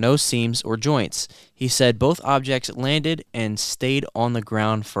there were no seams or joints. He said both objects landed and stayed on the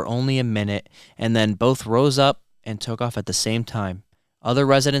ground for only a minute, and then both rose up and took off at the same time. Other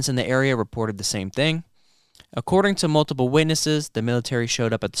residents in the area reported the same thing. According to multiple witnesses, the military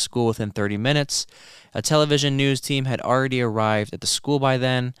showed up at the school within 30 minutes. A television news team had already arrived at the school by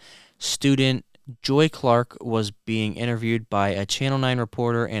then. Student Joy Clark was being interviewed by a Channel 9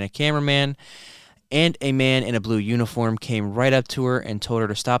 reporter and a cameraman, and a man in a blue uniform came right up to her and told her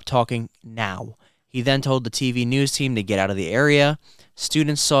to stop talking now. He then told the TV news team to get out of the area.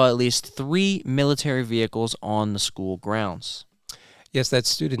 Students saw at least 3 military vehicles on the school grounds. Yes, that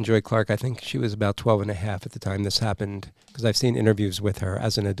student, Joy Clark, I think she was about 12 and a half at the time this happened, because I've seen interviews with her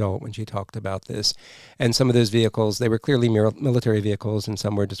as an adult when she talked about this. And some of those vehicles, they were clearly military vehicles, and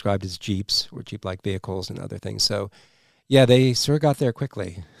some were described as Jeeps, or Jeep-like vehicles and other things. So, yeah, they sure got there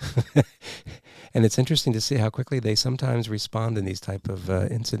quickly. And it's interesting to see how quickly they sometimes respond in these type of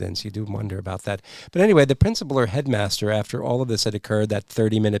incidents. You do wonder about that. But anyway, the principal or headmaster, after all of this had occurred, that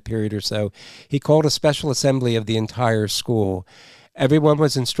 30-minute period or so, he called a special assembly of the entire school. Everyone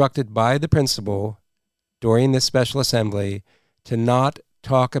was instructed by the principal during this special assembly to not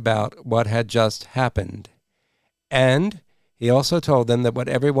talk about what had just happened. And he also told them that what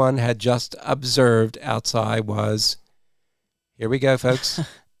everyone had just observed outside was, here we go, folks,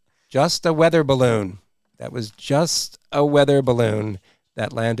 just a weather balloon. That was just a weather balloon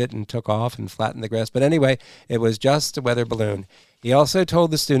that landed and took off and flattened the grass. But anyway, it was just a weather balloon. He also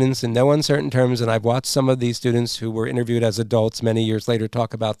told the students in no uncertain terms, and I've watched some of these students who were interviewed as adults many years later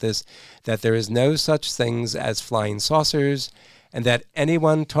talk about this, that there is no such things as flying saucers, and that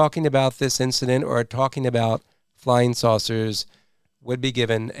anyone talking about this incident or talking about flying saucers would be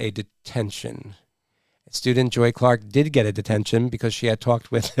given a detention. Student Joy Clark did get a detention because she had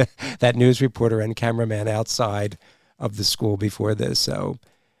talked with that news reporter and cameraman outside of the school before this. So,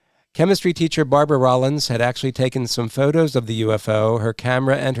 chemistry teacher Barbara Rollins had actually taken some photos of the UFO. Her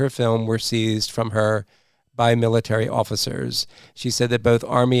camera and her film were seized from her by military officers. She said that both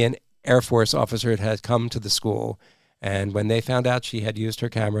Army and Air Force officers had come to the school, and when they found out she had used her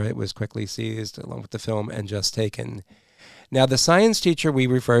camera, it was quickly seized along with the film and just taken. Now, the science teacher we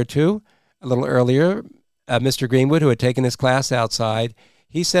referred to a little earlier, Mr. Greenwood, who had taken his class outside,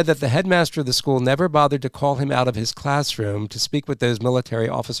 he said that the headmaster of the school never bothered to call him out of his classroom to speak with those military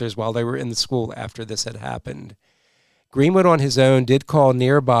officers while they were in the school after this had happened. Greenwood on his own did call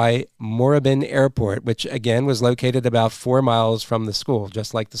nearby Morabin Airport, which again was located about 4 miles from the school,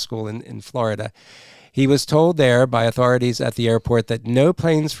 just like the school in Florida. He was told there by authorities at the airport that no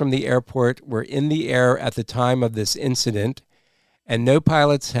planes from the airport were in the air at the time of this incident, and no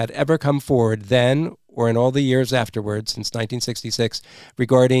pilots had ever come forward then or in all the years afterwards, since 1966,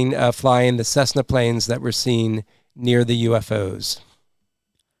 regarding flying the Cessna planes that were seen near the UFOs.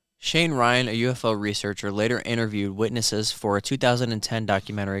 Shane Ryan, a UFO researcher, later interviewed witnesses for a 2010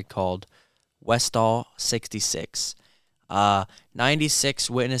 documentary called Westall 66. 96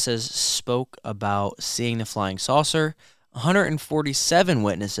 witnesses spoke about seeing the flying saucer. 147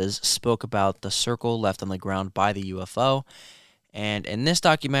 witnesses spoke about the circle left on the ground by the UFO. And in this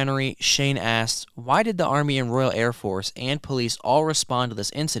documentary, Shane asks, why did the Army and Royal Air Force and police all respond to this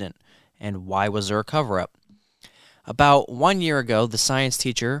incident? And why was there a cover-up? About 1 year ago, the science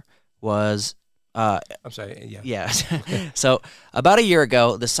teacher was... So, about a year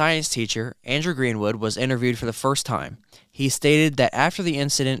ago, the science teacher, Andrew Greenwood, was interviewed for the first time. He stated that after the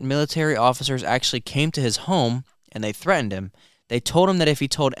incident, military officers actually came to his home, and they threatened him. They told him that if he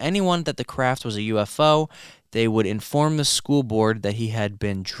told anyone that the craft was a UFO, they would inform the school board that he had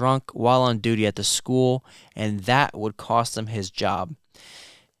been drunk while on duty at the school, and that would cost him his job.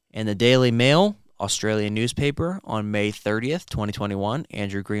 In the Daily Mail, Australian newspaper, on May 30th, 2021,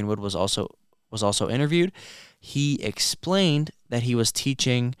 Andrew Greenwood was also interviewed. He explained that he was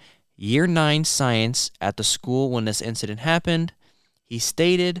teaching Year 9 science at the school when this incident happened. He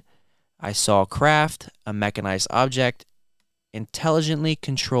stated, "I saw craft, a mechanized object, intelligently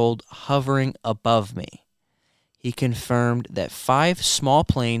controlled hovering above me." He confirmed that 5 small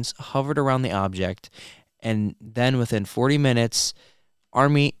planes hovered around the object, and then within 40 minutes,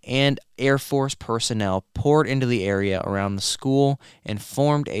 Army and Air Force personnel poured into the area around the school and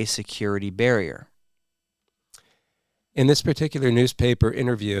formed a security barrier. In this particular newspaper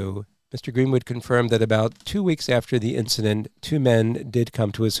interview, Mr. Greenwood confirmed that about 2 weeks after the incident, 2 men did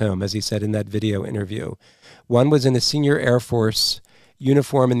come to his home, as he said in that video interview. One was in a senior Air Force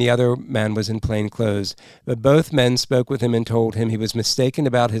uniform and the other man was in plain clothes. But both men spoke with him and told him he was mistaken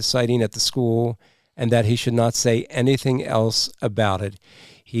about his sighting at the school and that he should not say anything else about it.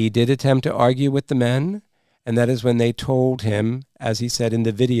 He did attempt to argue with the men, and that is when they told him, as he said in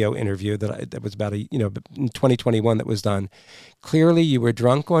the video interview that was about in 2021 that was done, clearly you were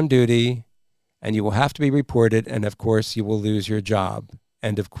drunk on duty and you will have to be reported, and of course you will lose your job,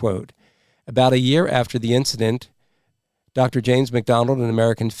 end of quote. About a year after the incident, Dr. James McDonald, an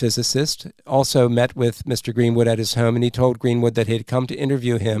American physicist, also met with Mr. Greenwood at his home, and he told Greenwood that he had come to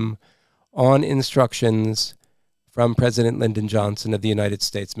interview him on instructions from President Lyndon Johnson of the United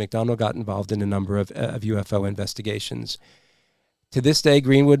States. McDonald got involved in a number of UFO investigations. To this day,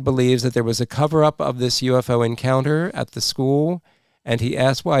 Greenwood believes that there was a cover-up of this UFO encounter at the school, and he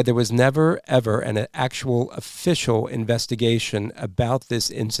asked why there was never, ever an actual official investigation about this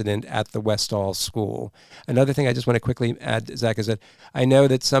incident at the Westall School. Another thing I just want to quickly add, Zach, is that I know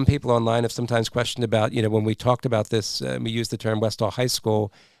that some people online have sometimes questioned about, when we talked about this, we used the term Westall High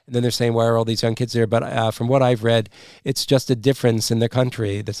School, and then they're saying, why are all these young kids there? But from what I've read, it's just a difference in the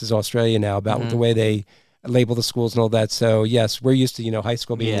country. This is Australia now, about the way they label the schools and all that. So, yes, we're used to, high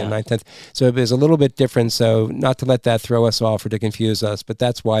school being in 9th, 10th. So it was a little bit different. So not to let that throw us off or to confuse us, but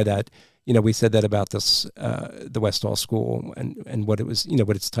that's why that, we said that about this, the Westall School and what it was,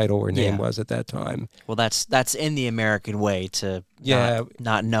 what its title or name was at that time. Well, that's in the American way to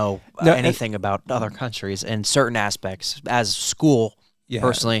not know anything about other countries in certain aspects. As school,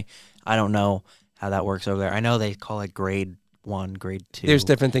 personally, I don't know how that works over there. I know they call it grade 1, grade 2. There's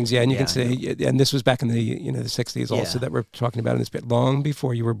different things, and you can say, and this was back in the the 60s also that we're talking about in this bit, long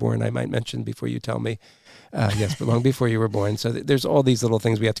before you were born. I might mention before you tell me, yes, but long before you were born. So there's all these little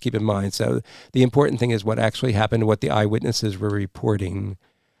things we have to keep in mind. So the important thing is what actually happened, what the eyewitnesses were reporting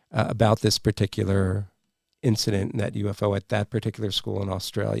about this particular incident, that UFO at that particular school in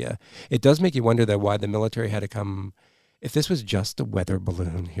Australia. It does make you wonder, though, why the military had to come. If this was just a weather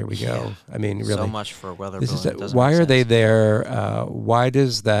balloon, here we go. I mean, really. So much for a weather balloon. Why are they there? Why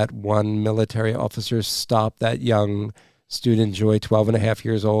does that one military officer stop that young student, Joy, 12 and a half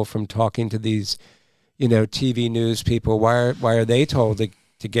years old, from talking to these, TV news people? Why are they told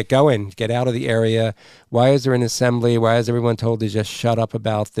to get going, get out of the area? Why is there an assembly? Why is everyone told to just shut up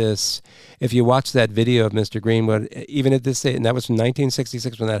about this? If you watch that video of Mr. Greenwood, even at this, and that was from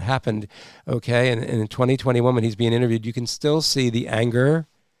 1966 when that happened, okay, and in 2021 when he's being interviewed, you can still see the anger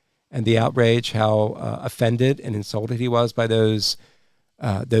and the outrage, how offended and insulted he was by those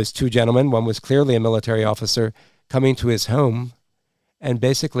 2 gentlemen. One was clearly a military officer coming to his home and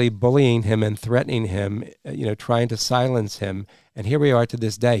basically bullying him and threatening him, trying to silence him. And here we are to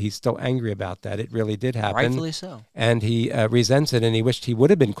this day. He's still angry about that. It really did happen. Rightfully so. And he resents it, and he wished he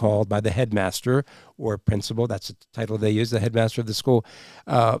would have been called by the headmaster or principal. That's the title they use, the headmaster of the school.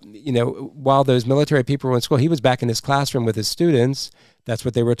 While those military people were in school, he was back in his classroom with his students. That's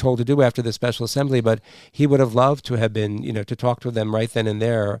what they were told to do after the special assembly. But he would have loved to have been, to talk to them right then and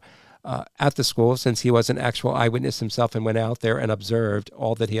there at the school, since he was an actual eyewitness himself and went out there and observed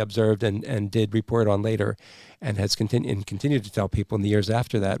all that he observed and did report on later, and has continued to tell people in the years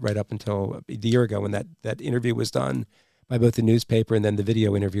after that, right up until a year ago when that interview was done by both the newspaper and then the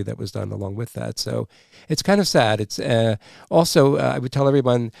video interview that was done along with that. So it's kind of sad. It's also, I would tell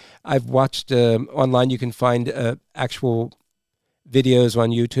everyone, I've watched online, you can find actual videos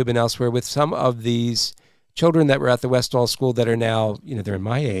on YouTube and elsewhere with some of these children that were at the Westall School that are now, they're in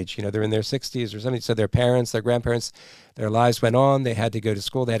my age, they're in their 60s or something. So their parents, their grandparents, their lives went on. They had to go to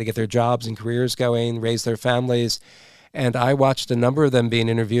school. They had to get their jobs and careers going, raise their families. And I watched a number of them being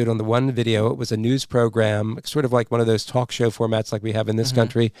interviewed on the one video. It was a news program, sort of like one of those talk show formats like we have in this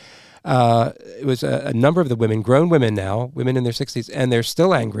country. It was a number of the women, grown women now, women in their 60s, and they're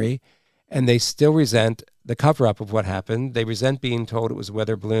still angry, and they still resent the cover-up of what happened. They resent being told it was a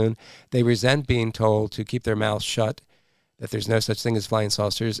weather balloon. They resent being told to keep their mouths shut. that there's no such thing as flying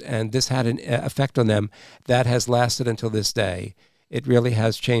saucers, and this had an effect on them that has lasted until this day. It really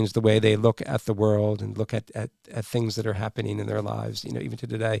has changed the way they look at the world and look at things that are happening in their lives, even to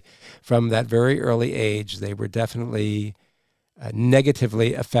today. From that very early age, they were definitely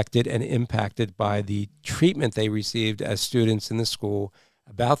negatively affected and impacted by the treatment they received as students in the school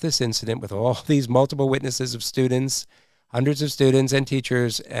about this incident, with all these multiple witnesses of students, hundreds of students and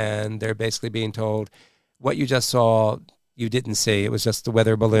teachers, and they're basically being told, what you just saw, you didn't see. It was just the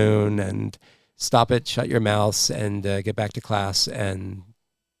weather balloon, and stop it, shut your mouths, and get back to class and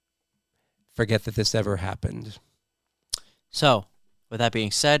forget that this ever happened. So, with that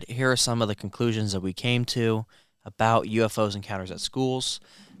being said, here are some of the conclusions that we came to about UFOs encounters at schools.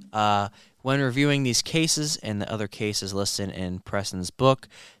 When reviewing these cases and the other cases listed in Preston's book,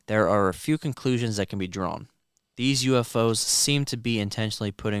 there are a few conclusions that can be drawn. These UFOs seem to be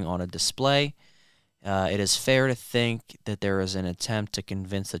intentionally putting on a display. It is fair to think that there is an attempt to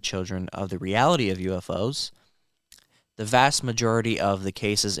convince the children of the reality of UFOs. The vast majority of the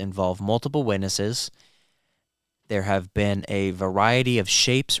cases involve multiple witnesses. There have been a variety of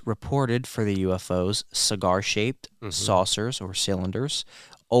shapes reported for the UFOs: cigar-shaped, saucers or cylinders,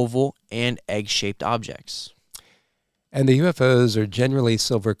 oval, and egg-shaped objects. And the UFOs are generally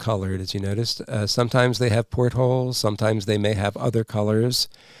silver-colored, as you noticed. Sometimes they have portholes. Sometimes they may have other colors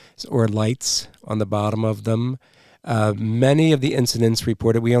or lights on the bottom of them. Many of the incidents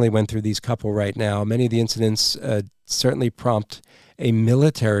reported, we only went through these couple right now, many of the incidents certainly prompt a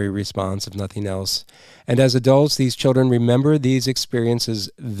military response, if nothing else. And as adults, these children remember these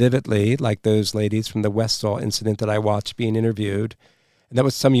experiences vividly, like those ladies from the Westall incident that I watched being interviewed. And that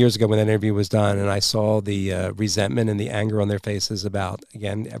was some years ago when that interview was done, and I saw the resentment and the anger on their faces about,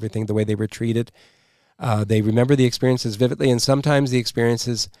 again, everything, the way they were treated. They remember the experiences vividly, and sometimes the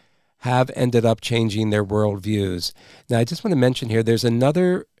experiences have ended up changing their worldviews. Now, I just want to mention here, there's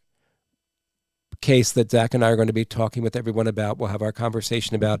another case that Zach and I are going to be talking with everyone about. We'll have our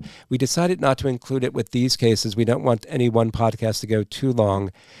conversation about. We decided not to include it with these cases. We don't want any one podcast to go too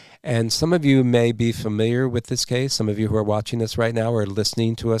long. And some of you may be familiar with this case. Some of you who are watching this right now or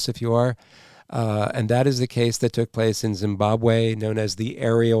listening to us, if you are. And that is the case that took place in Zimbabwe, known as the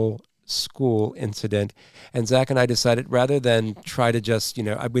Ariel School incident. And Zach and I decided, rather than try to just,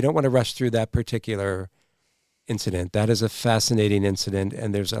 we don't want to rush through that particular incident. That is a fascinating incident,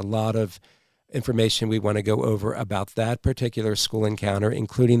 and there's a lot of information we want to go over about that particular school encounter,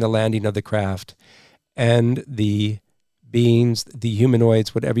 including the landing of the craft and the beings, the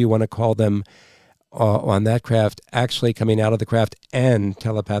humanoids, whatever you want to call them, on that craft actually coming out of the craft and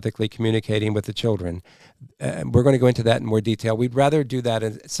telepathically communicating with the children. We're going to go into that in more detail. We'd rather do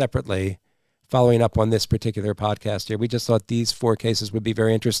that separately, following up on this particular podcast here. We just thought these 4 cases would be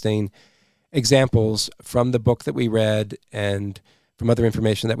very interesting examples from the book that we read and from other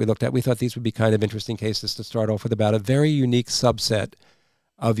information that we looked at. We thought these would be kind of interesting cases to start off with about a very unique subset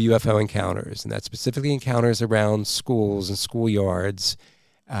of UFO encounters, and that's specifically encounters around schools and schoolyards.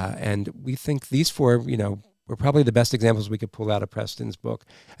 And we think these 4, were probably the best examples we could pull out of Preston's book.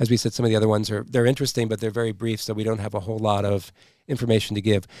 As we said, some of the other ones they're interesting, but they're very brief, so we don't have a whole lot of information to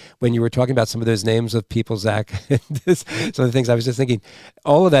give. When you were talking about some of those names of people, Zach, some of the things I was just thinking,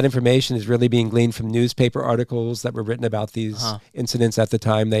 all of that information is really being gleaned from newspaper articles that were written about these incidents at the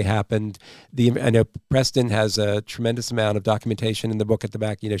time they happened. I know Preston has a tremendous amount of documentation in the book at the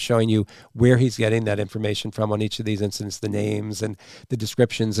back, showing you where he's getting that information from on each of these incidents, the names and the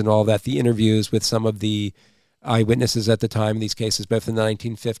descriptions and all that, the interviews with some of the eyewitnesses at the time in these cases, both in the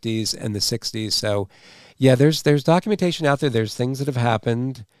 1950s and the 60s. So, yeah, there's documentation out there. There's things that have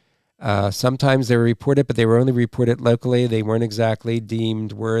happened. Sometimes they were reported, but they were only reported locally. They weren't exactly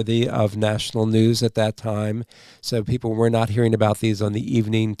deemed worthy of national news at that time. So people were not hearing about these on the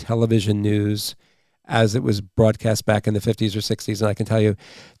evening television news as it was broadcast back in the 50s or 60s. And I can tell you,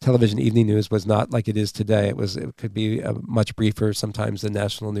 television evening news was not like it is today. It could be much briefer. Sometimes the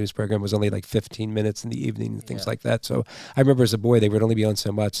national news program was only like 15 minutes in the evening and things like that. So I remember as a boy, they would only be on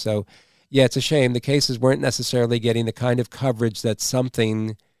so much. So yeah, it's a shame. The cases weren't necessarily getting the kind of coverage that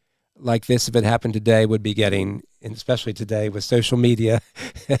something like this, if it happened today, would be getting, and especially today with social media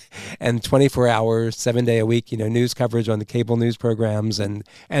and 24 hours, 7 day a week, news coverage on the cable news programs and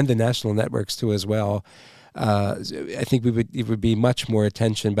the national networks too as well. I think it would be much more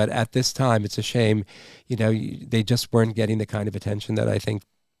attention, but at this time, it's a shame, they just weren't getting the kind of attention that I think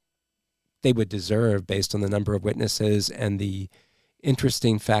they would deserve based on the number of witnesses and the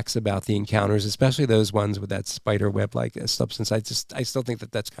interesting facts about the encounters, especially those ones with that spider web-like substance. I still think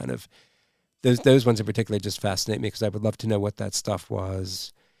that's kind of, those ones in particular just fascinate me because I would love to know what that stuff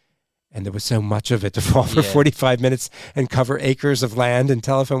was. And there was so much of it to fall for Yeah. 45 minutes and cover acres of land and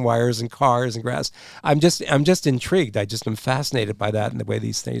telephone wires and cars and grass. I'm just intrigued. I'm fascinated by that and the way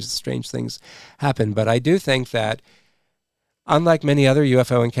these things, strange things happen. But I do think that unlike many other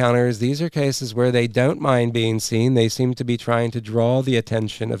UFO encounters, these are cases where they don't mind being seen. They seem to be trying to draw the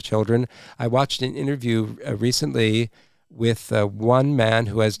attention of children. I watched an interview recently with one man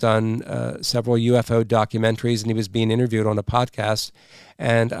who has done several UFO documentaries, and he was being interviewed on a podcast.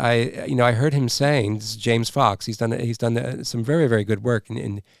 And I heard him saying, this is James Fox. He's done some very, very good work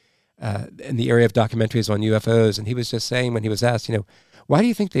in the area of documentaries on UFOs. And he was just saying, when he was asked, why do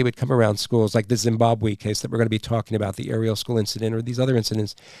you think they would come around schools like the Zimbabwe case that we're going to be talking about, the Ariel school incident or these other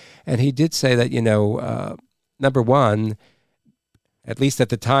incidents? And he did say that, number one, at least at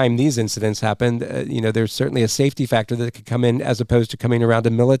the time these incidents happened, there's certainly a safety factor that could come in as opposed to coming around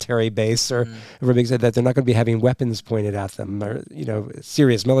a military base or that they're not going to be having weapons pointed at them or,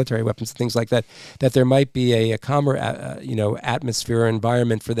 serious military weapons and things like that, that there might be a calmer, atmosphere or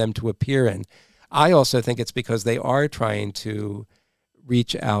environment for them to appear in. I also think it's because they are trying to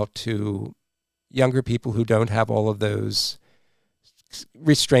reach out to younger people who don't have all of those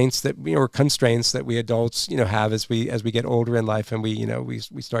restraints or constraints that we adults have as we get older in life, and we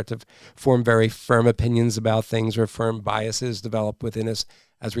start to form very firm opinions about things, or firm biases develop within us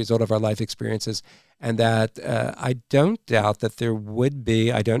as a result of our life experiences. And that I don't doubt that there would be,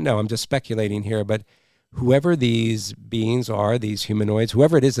 I don't know, I'm just speculating here, but whoever these beings are, these humanoids,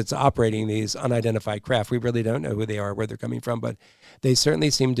 whoever it is that's operating these unidentified craft, we really don't know who they are, where they're coming from, but they certainly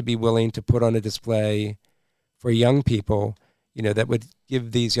seem to be willing to put on a display for young people, that would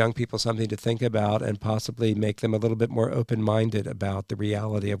give these young people something to think about and possibly make them a little bit more open-minded about the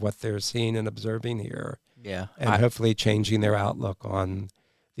reality of what they're seeing and observing here. Yeah. And hopefully changing their outlook on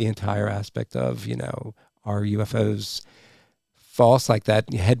the entire aspect of, are UFOs false, like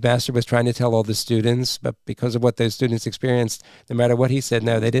that headmaster was trying to tell all the students, but because of what those students experienced, no matter what he said,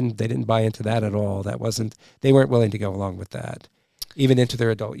 no, they didn't buy into that at all. They weren't willing to go along with that, even into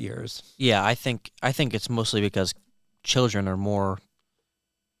their adult years. Yeah, I think it's mostly because children are more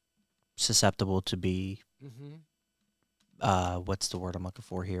susceptible to be, what's the word I'm looking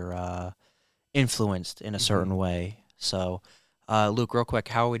for here? Influenced in a certain way. So, Luke, real quick,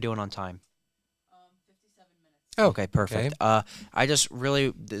 how are we doing on time? 57 minutes. Oh, okay, perfect. Okay. I just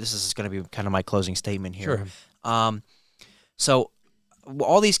really, this is going to be kind of my closing statement here. Sure. So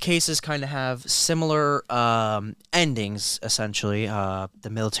all these cases kind of have similar endings, essentially. The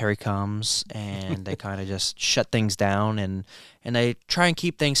military comes and they kind of just shut things down, and they try and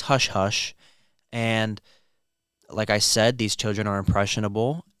keep things hush-hush. And like I said, these children are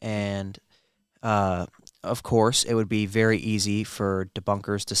impressionable, and of course, it would be very easy for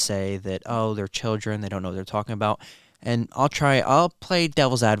debunkers to say that, oh, they're children, they don't know what they're talking about. And I'll play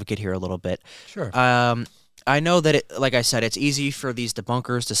devil's advocate here a little bit. Sure. I know that, like I said, it's easy for these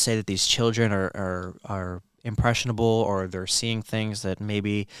debunkers to say that these children are impressionable, or they're seeing things that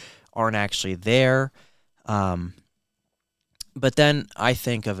maybe aren't actually there. But then I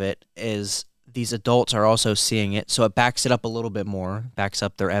think of it as these adults are also seeing it, so it backs it up a little bit more, backs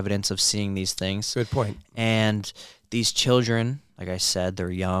up their evidence of seeing these things. Good point. And these children, like I said, they're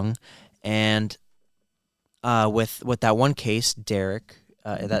young. And with that one case, Derek,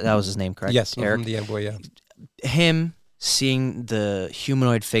 that was his name, correct? Yes, Derek. the young boy, yeah. Him seeing the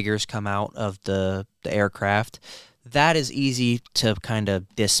humanoid figures come out of the aircraft, that is easy to kind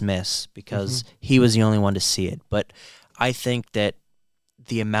of dismiss because he was the only one to see it. But I think that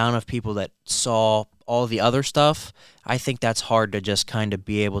the amount of people that saw all the other stuff, I think that's hard to just kind of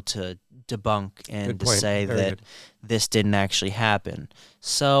be able to debunk and to say Very that good. this didn't actually happen.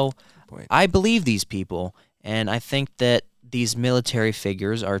 So I believe these people, and I think that these military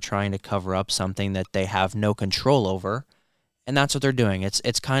figures are trying to cover up something that they have no control over, and that's what they're doing.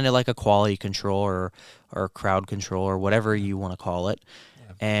 It's kind of like a quality control or crowd control or whatever you want to call it.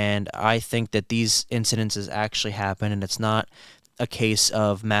 Yeah. And I think that these incidences actually happen, and it's not a case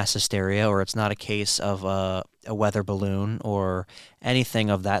of mass hysteria, or it's not a case of a weather balloon or anything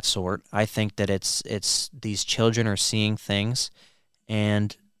of that sort. I think that it's these children are seeing things,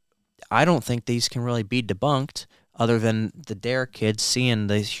 and I don't think these can really be debunked other than the Derek kids seeing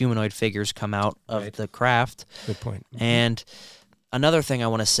the humanoid figures come out of the craft. Good point. And another thing I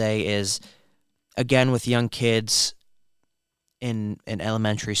want to say is, again, with young kids in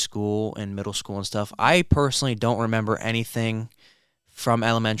elementary school and middle school and stuff, I personally don't remember anything from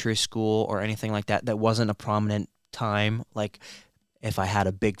elementary school or anything like that wasn't a prominent time, like if I had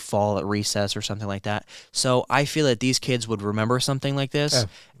a big fall at recess or something like that. So I feel that these kids would remember something like this.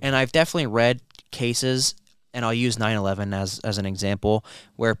 And I've definitely read cases and I'll use 9/11 as an example,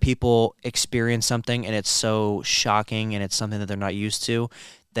 where people experience something and it's so shocking and it's something that they're not used to,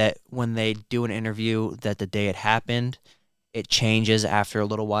 that when they do an interview that the day it happened, it changes after a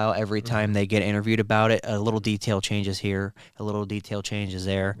little while. Every time they get interviewed about it, a little detail changes here, a little detail changes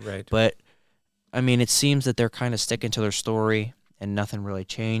there. Right. But, I mean, it seems that they're kind of sticking to their story and nothing really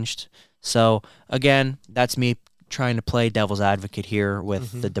changed. So, again, that's me trying to play devil's advocate here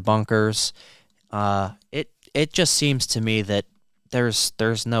with the debunkers. It just seems to me that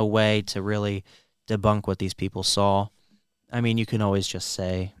there's no way to really debunk what these people saw. I mean, you can always just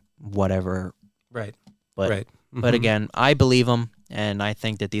say whatever. Right. But, right. But again, I believe them, and I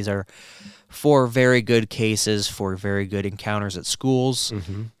think that these are 4 very good cases for very good encounters at schools.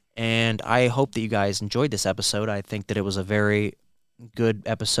 And I hope that you guys enjoyed this episode. I think that it was a very good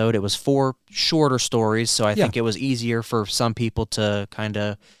episode. It was 4 shorter stories, so I think it was easier for some people to kind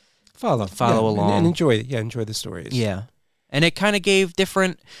of follow along and enjoy the stories. Yeah, and it kind of gave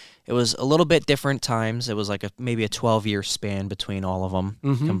different. It was a little bit different times. It was like maybe a 12-year span between all of them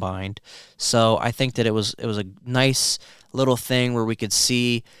combined. So I think that it was a nice little thing where we could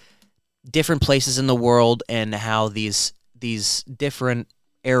see different places in the world and how these different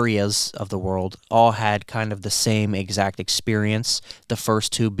areas of the world all had kind of the same exact experience. The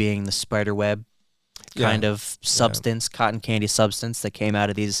first 2 being the spiderweb kind of substance, cotton candy substance that came out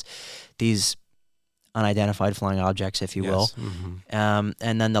of these unidentified flying objects, if you will. And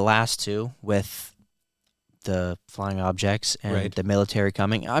then the last 2 with the flying objects and the military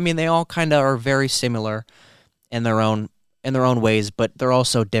coming. I mean, they all kind of are very similar in their own ways, but they're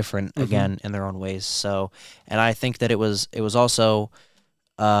also different again in their own ways. So, and I think that it was also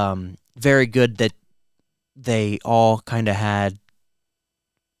very good that they all kind of had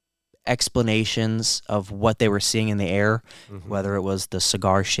explanations of what they were seeing in the air, whether it was the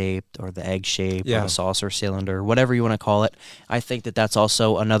cigar shaped or the egg shape or the saucer cylinder, whatever you want to call it. I think that that's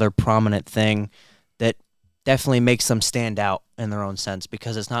also another prominent thing that definitely makes them stand out in their own sense,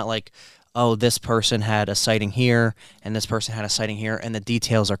 because it's not like, oh, this person had a sighting here and this person had a sighting here and the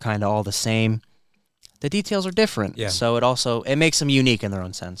details are kind of all the same. The details are different, so it makes them unique in their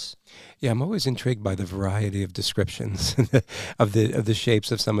own sense. Yeah, I'm always intrigued by the variety of descriptions of the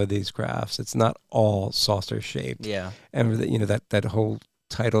shapes of some of these crafts. It's not all saucer shaped. Yeah, and that whole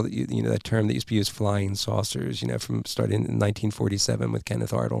title that that term that used to be used, flying saucers. From starting in 1947 with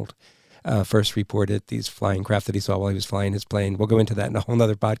Kenneth Arnold. First reported these flying craft that he saw while he was flying his plane. We'll go into that in a whole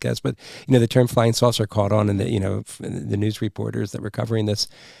other podcast. But the term flying saucer caught on in the news reporters that were covering this.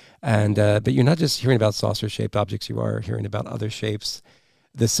 And but you're not just hearing about saucer-shaped objects; you are hearing about other shapes.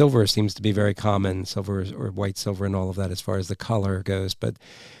 The silver seems to be very common, silver or white silver, and all of that as far as the color goes. But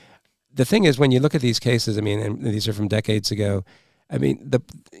the thing is, when you look at these cases, I mean, and these are from decades ago. I mean,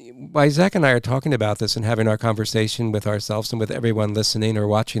 why Zach and I are talking about this and having our conversation with ourselves and with everyone listening or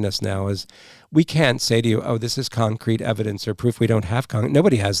watching us now is we can't say to you, oh, this is concrete evidence or proof we don't have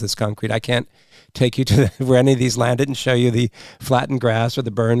nobody has this concrete. I can't take you to where any of these landed and show you the flattened grass or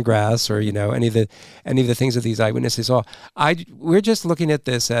the burned grass or, any of the things that these eyewitnesses saw. We're just looking at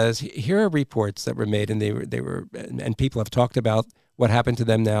this as here are reports that were made and and people have talked about what happened to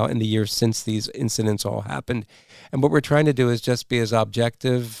them now in the years since these incidents all happened. And what we're trying to do is just be as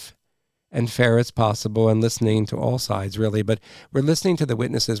objective and fair as possible and listening to all sides, really. But we're listening to the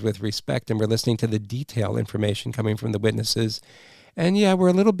witnesses with respect, and we're listening to the detailed information coming from the witnesses. And we're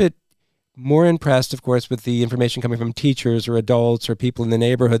a little bit more impressed, of course, with the information coming from teachers or adults or people in the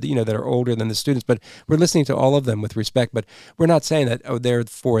neighborhood, that are older than the students. But we're listening to all of them with respect. But we're not saying that, oh,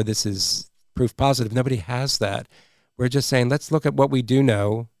 therefore this is proof positive. Nobody has that. We're just saying, let's look at what we do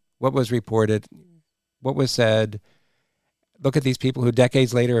know, what was reported, what was said. Look at these people who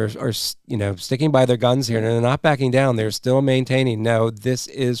decades later are sticking by their guns here and they're not backing down. They're still maintaining, no, this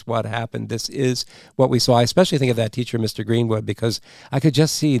is what happened. This is what we saw. I especially think of that teacher, Mr. Greenwood, because I could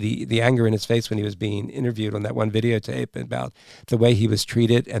just see the anger in his face when he was being interviewed on that one videotape about the way he was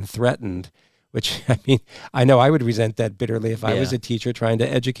treated and threatened, which, I mean, I know I would resent that bitterly if I was a teacher trying to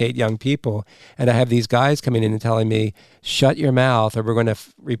educate young people. And I have these guys coming in and telling me, shut your mouth or we're going to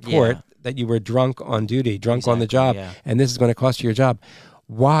report that you were drunk on duty, drunk on the job, and this is going to cost you your job.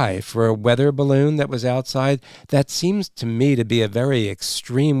 Why? For a weather balloon that was outside? That seems to me to be a very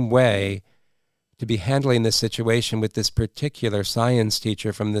extreme way to be handling this situation with this particular science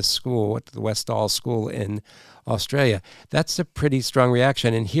teacher from this school, the Westall School in Australia. That's a pretty strong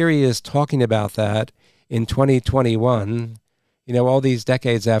reaction. And here he is talking about that in 2021, all these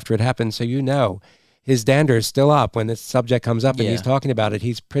decades after it happened. So his dander is still up when this subject comes up and he's talking about it.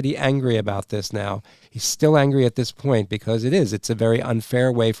 He's pretty angry about this now. He's still angry at this point because it's a very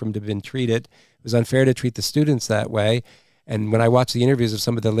unfair way for him to have been treated was unfair to treat the students that way. And when I watched the interviews of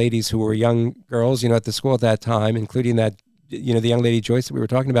some of the ladies who were young girls, at the school at that time, including that, the young lady Joyce that we were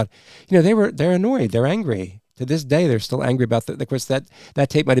talking about, they're annoyed, they're angry. To this day, they're still angry about of course, that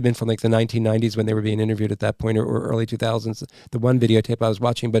tape might have been from like the 1990s when they were being interviewed at that point, or early 2000s, the one videotape I was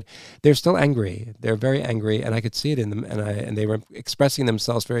watching, but they're still angry. They're very angry, and I could see it in them, and they were expressing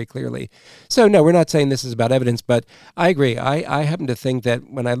themselves very clearly. So no, we're not saying this is about evidence, but I agree. I happen to think that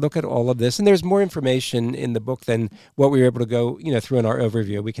when I look at all of this, and there's more information in the book than what we were able to go, through in our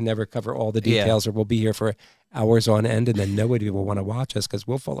overview. We can never cover all the details, or we'll be here for hours on end, and then nobody will want to watch us because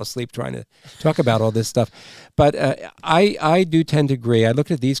we'll fall asleep trying to talk about all this stuff. But I do tend to agree. I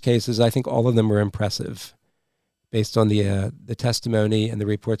looked at these cases. I think all of them were impressive based on the testimony and the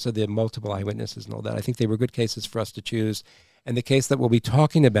reports of the multiple eyewitnesses and all that. I think they were good cases for us to choose. And the case that we'll be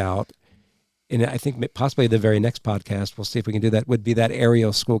talking about in, I think, possibly the very next podcast, we'll see if we can do that, would be that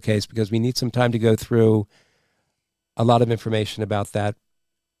Ariel school case, because we need some time to go through a lot of information about that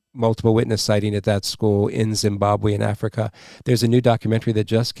multiple witness sighting at that school in Zimbabwe in Africa. There's a new documentary that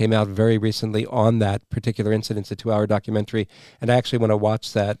just came out very recently on that particular incident. It's a 2-hour documentary, and I actually want to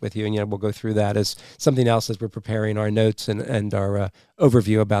watch that with you, and we'll go through that as something else as we're preparing our notes and our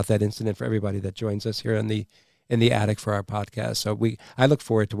overview about that incident for everybody that joins us here in the attic for our podcast. So I look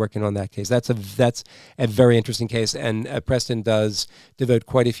forward to working on that case. That's a very interesting case, and Preston does devote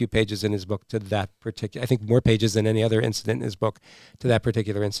quite a few pages in his book to that particular, I think more pages than any other incident in his book, to that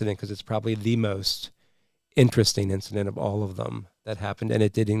particular incident, because it's probably the most interesting incident of all of them that happened, and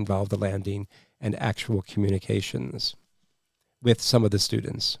it did involve the landing and actual communications with some of the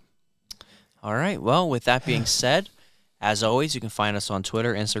students. All right. Well, with that being said, as always, you can find us on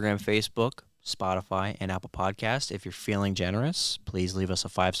Twitter, Instagram, Facebook, Spotify, and Apple Podcast. If you're feeling generous, please leave us a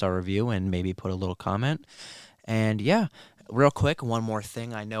 5-star review and maybe put a little comment. And yeah, real quick, one more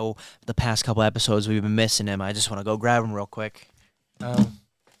thing. I know the past couple episodes we've been missing him. I just want to go grab him real quick.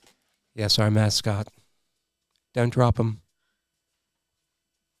 Yes, our mascot. Don't drop him.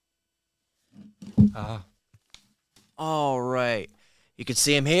 All right. You can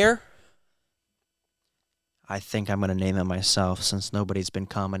see him here. I think I'm going to name him myself since nobody's been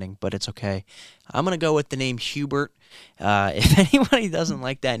commenting, but it's okay. I'm going to go with the name Hubert. If anybody doesn't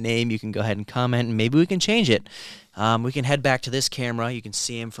like that name, you can go ahead and comment, and maybe we can change it. We can head back to this camera. You can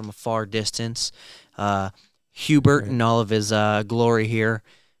see him from a far distance. Hubert in all of his glory here.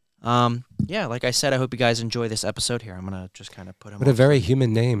 Yeah, like I said, I hope you guys enjoy this episode here. I'm going to just kind of put him What a very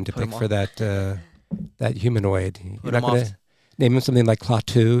human name to pick for that humanoid. You're not going to name him something like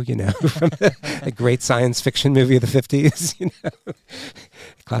Klaatu, from a great science fiction movie of the 50s,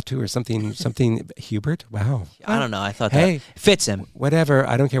 Klaatu or something Hubert? Wow. I don't know. I thought that fits him. Whatever.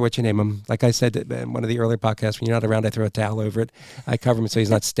 I don't care what you name him. Like I said in one of the earlier podcasts, when you're not around, I throw a towel over it. I cover him so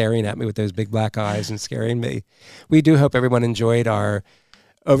he's not staring at me with those big black eyes and scaring me. We do hope everyone enjoyed our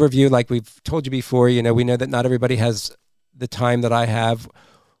overview. Like we've told you before, we know that not everybody has the time that I have,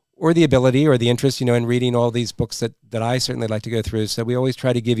 or the ability or the interest, in reading all these books that I certainly like to go through. So we always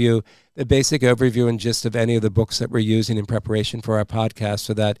try to give you the basic overview and gist of any of the books that we're using in preparation for our podcast,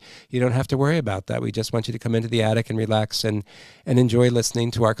 so that you don't have to worry about that. We just want you to come into the attic and relax and enjoy listening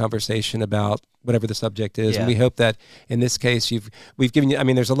to our conversation about whatever the subject is. Yeah. And we hope that in this case, we've given you,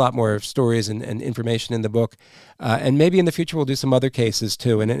 there's a lot more stories and information in the book. And maybe in the future, we'll do some other cases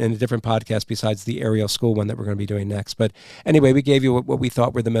too, in a different podcast besides the Ariel School one that we're going to be doing next. But anyway, we gave you what we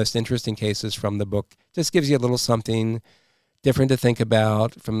thought were the most interesting cases from the book. Just gives you a little something different to think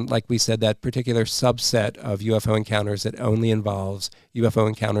about from, like we said, that particular subset of UFO encounters that only involves UFO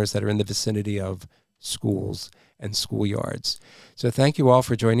encounters that are in the vicinity of schools and schoolyards. So thank you all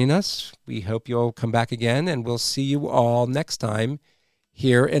for joining us. We hope you'll come back again, and we'll see you all next time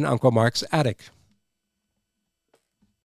here in Uncle Mark's Attic.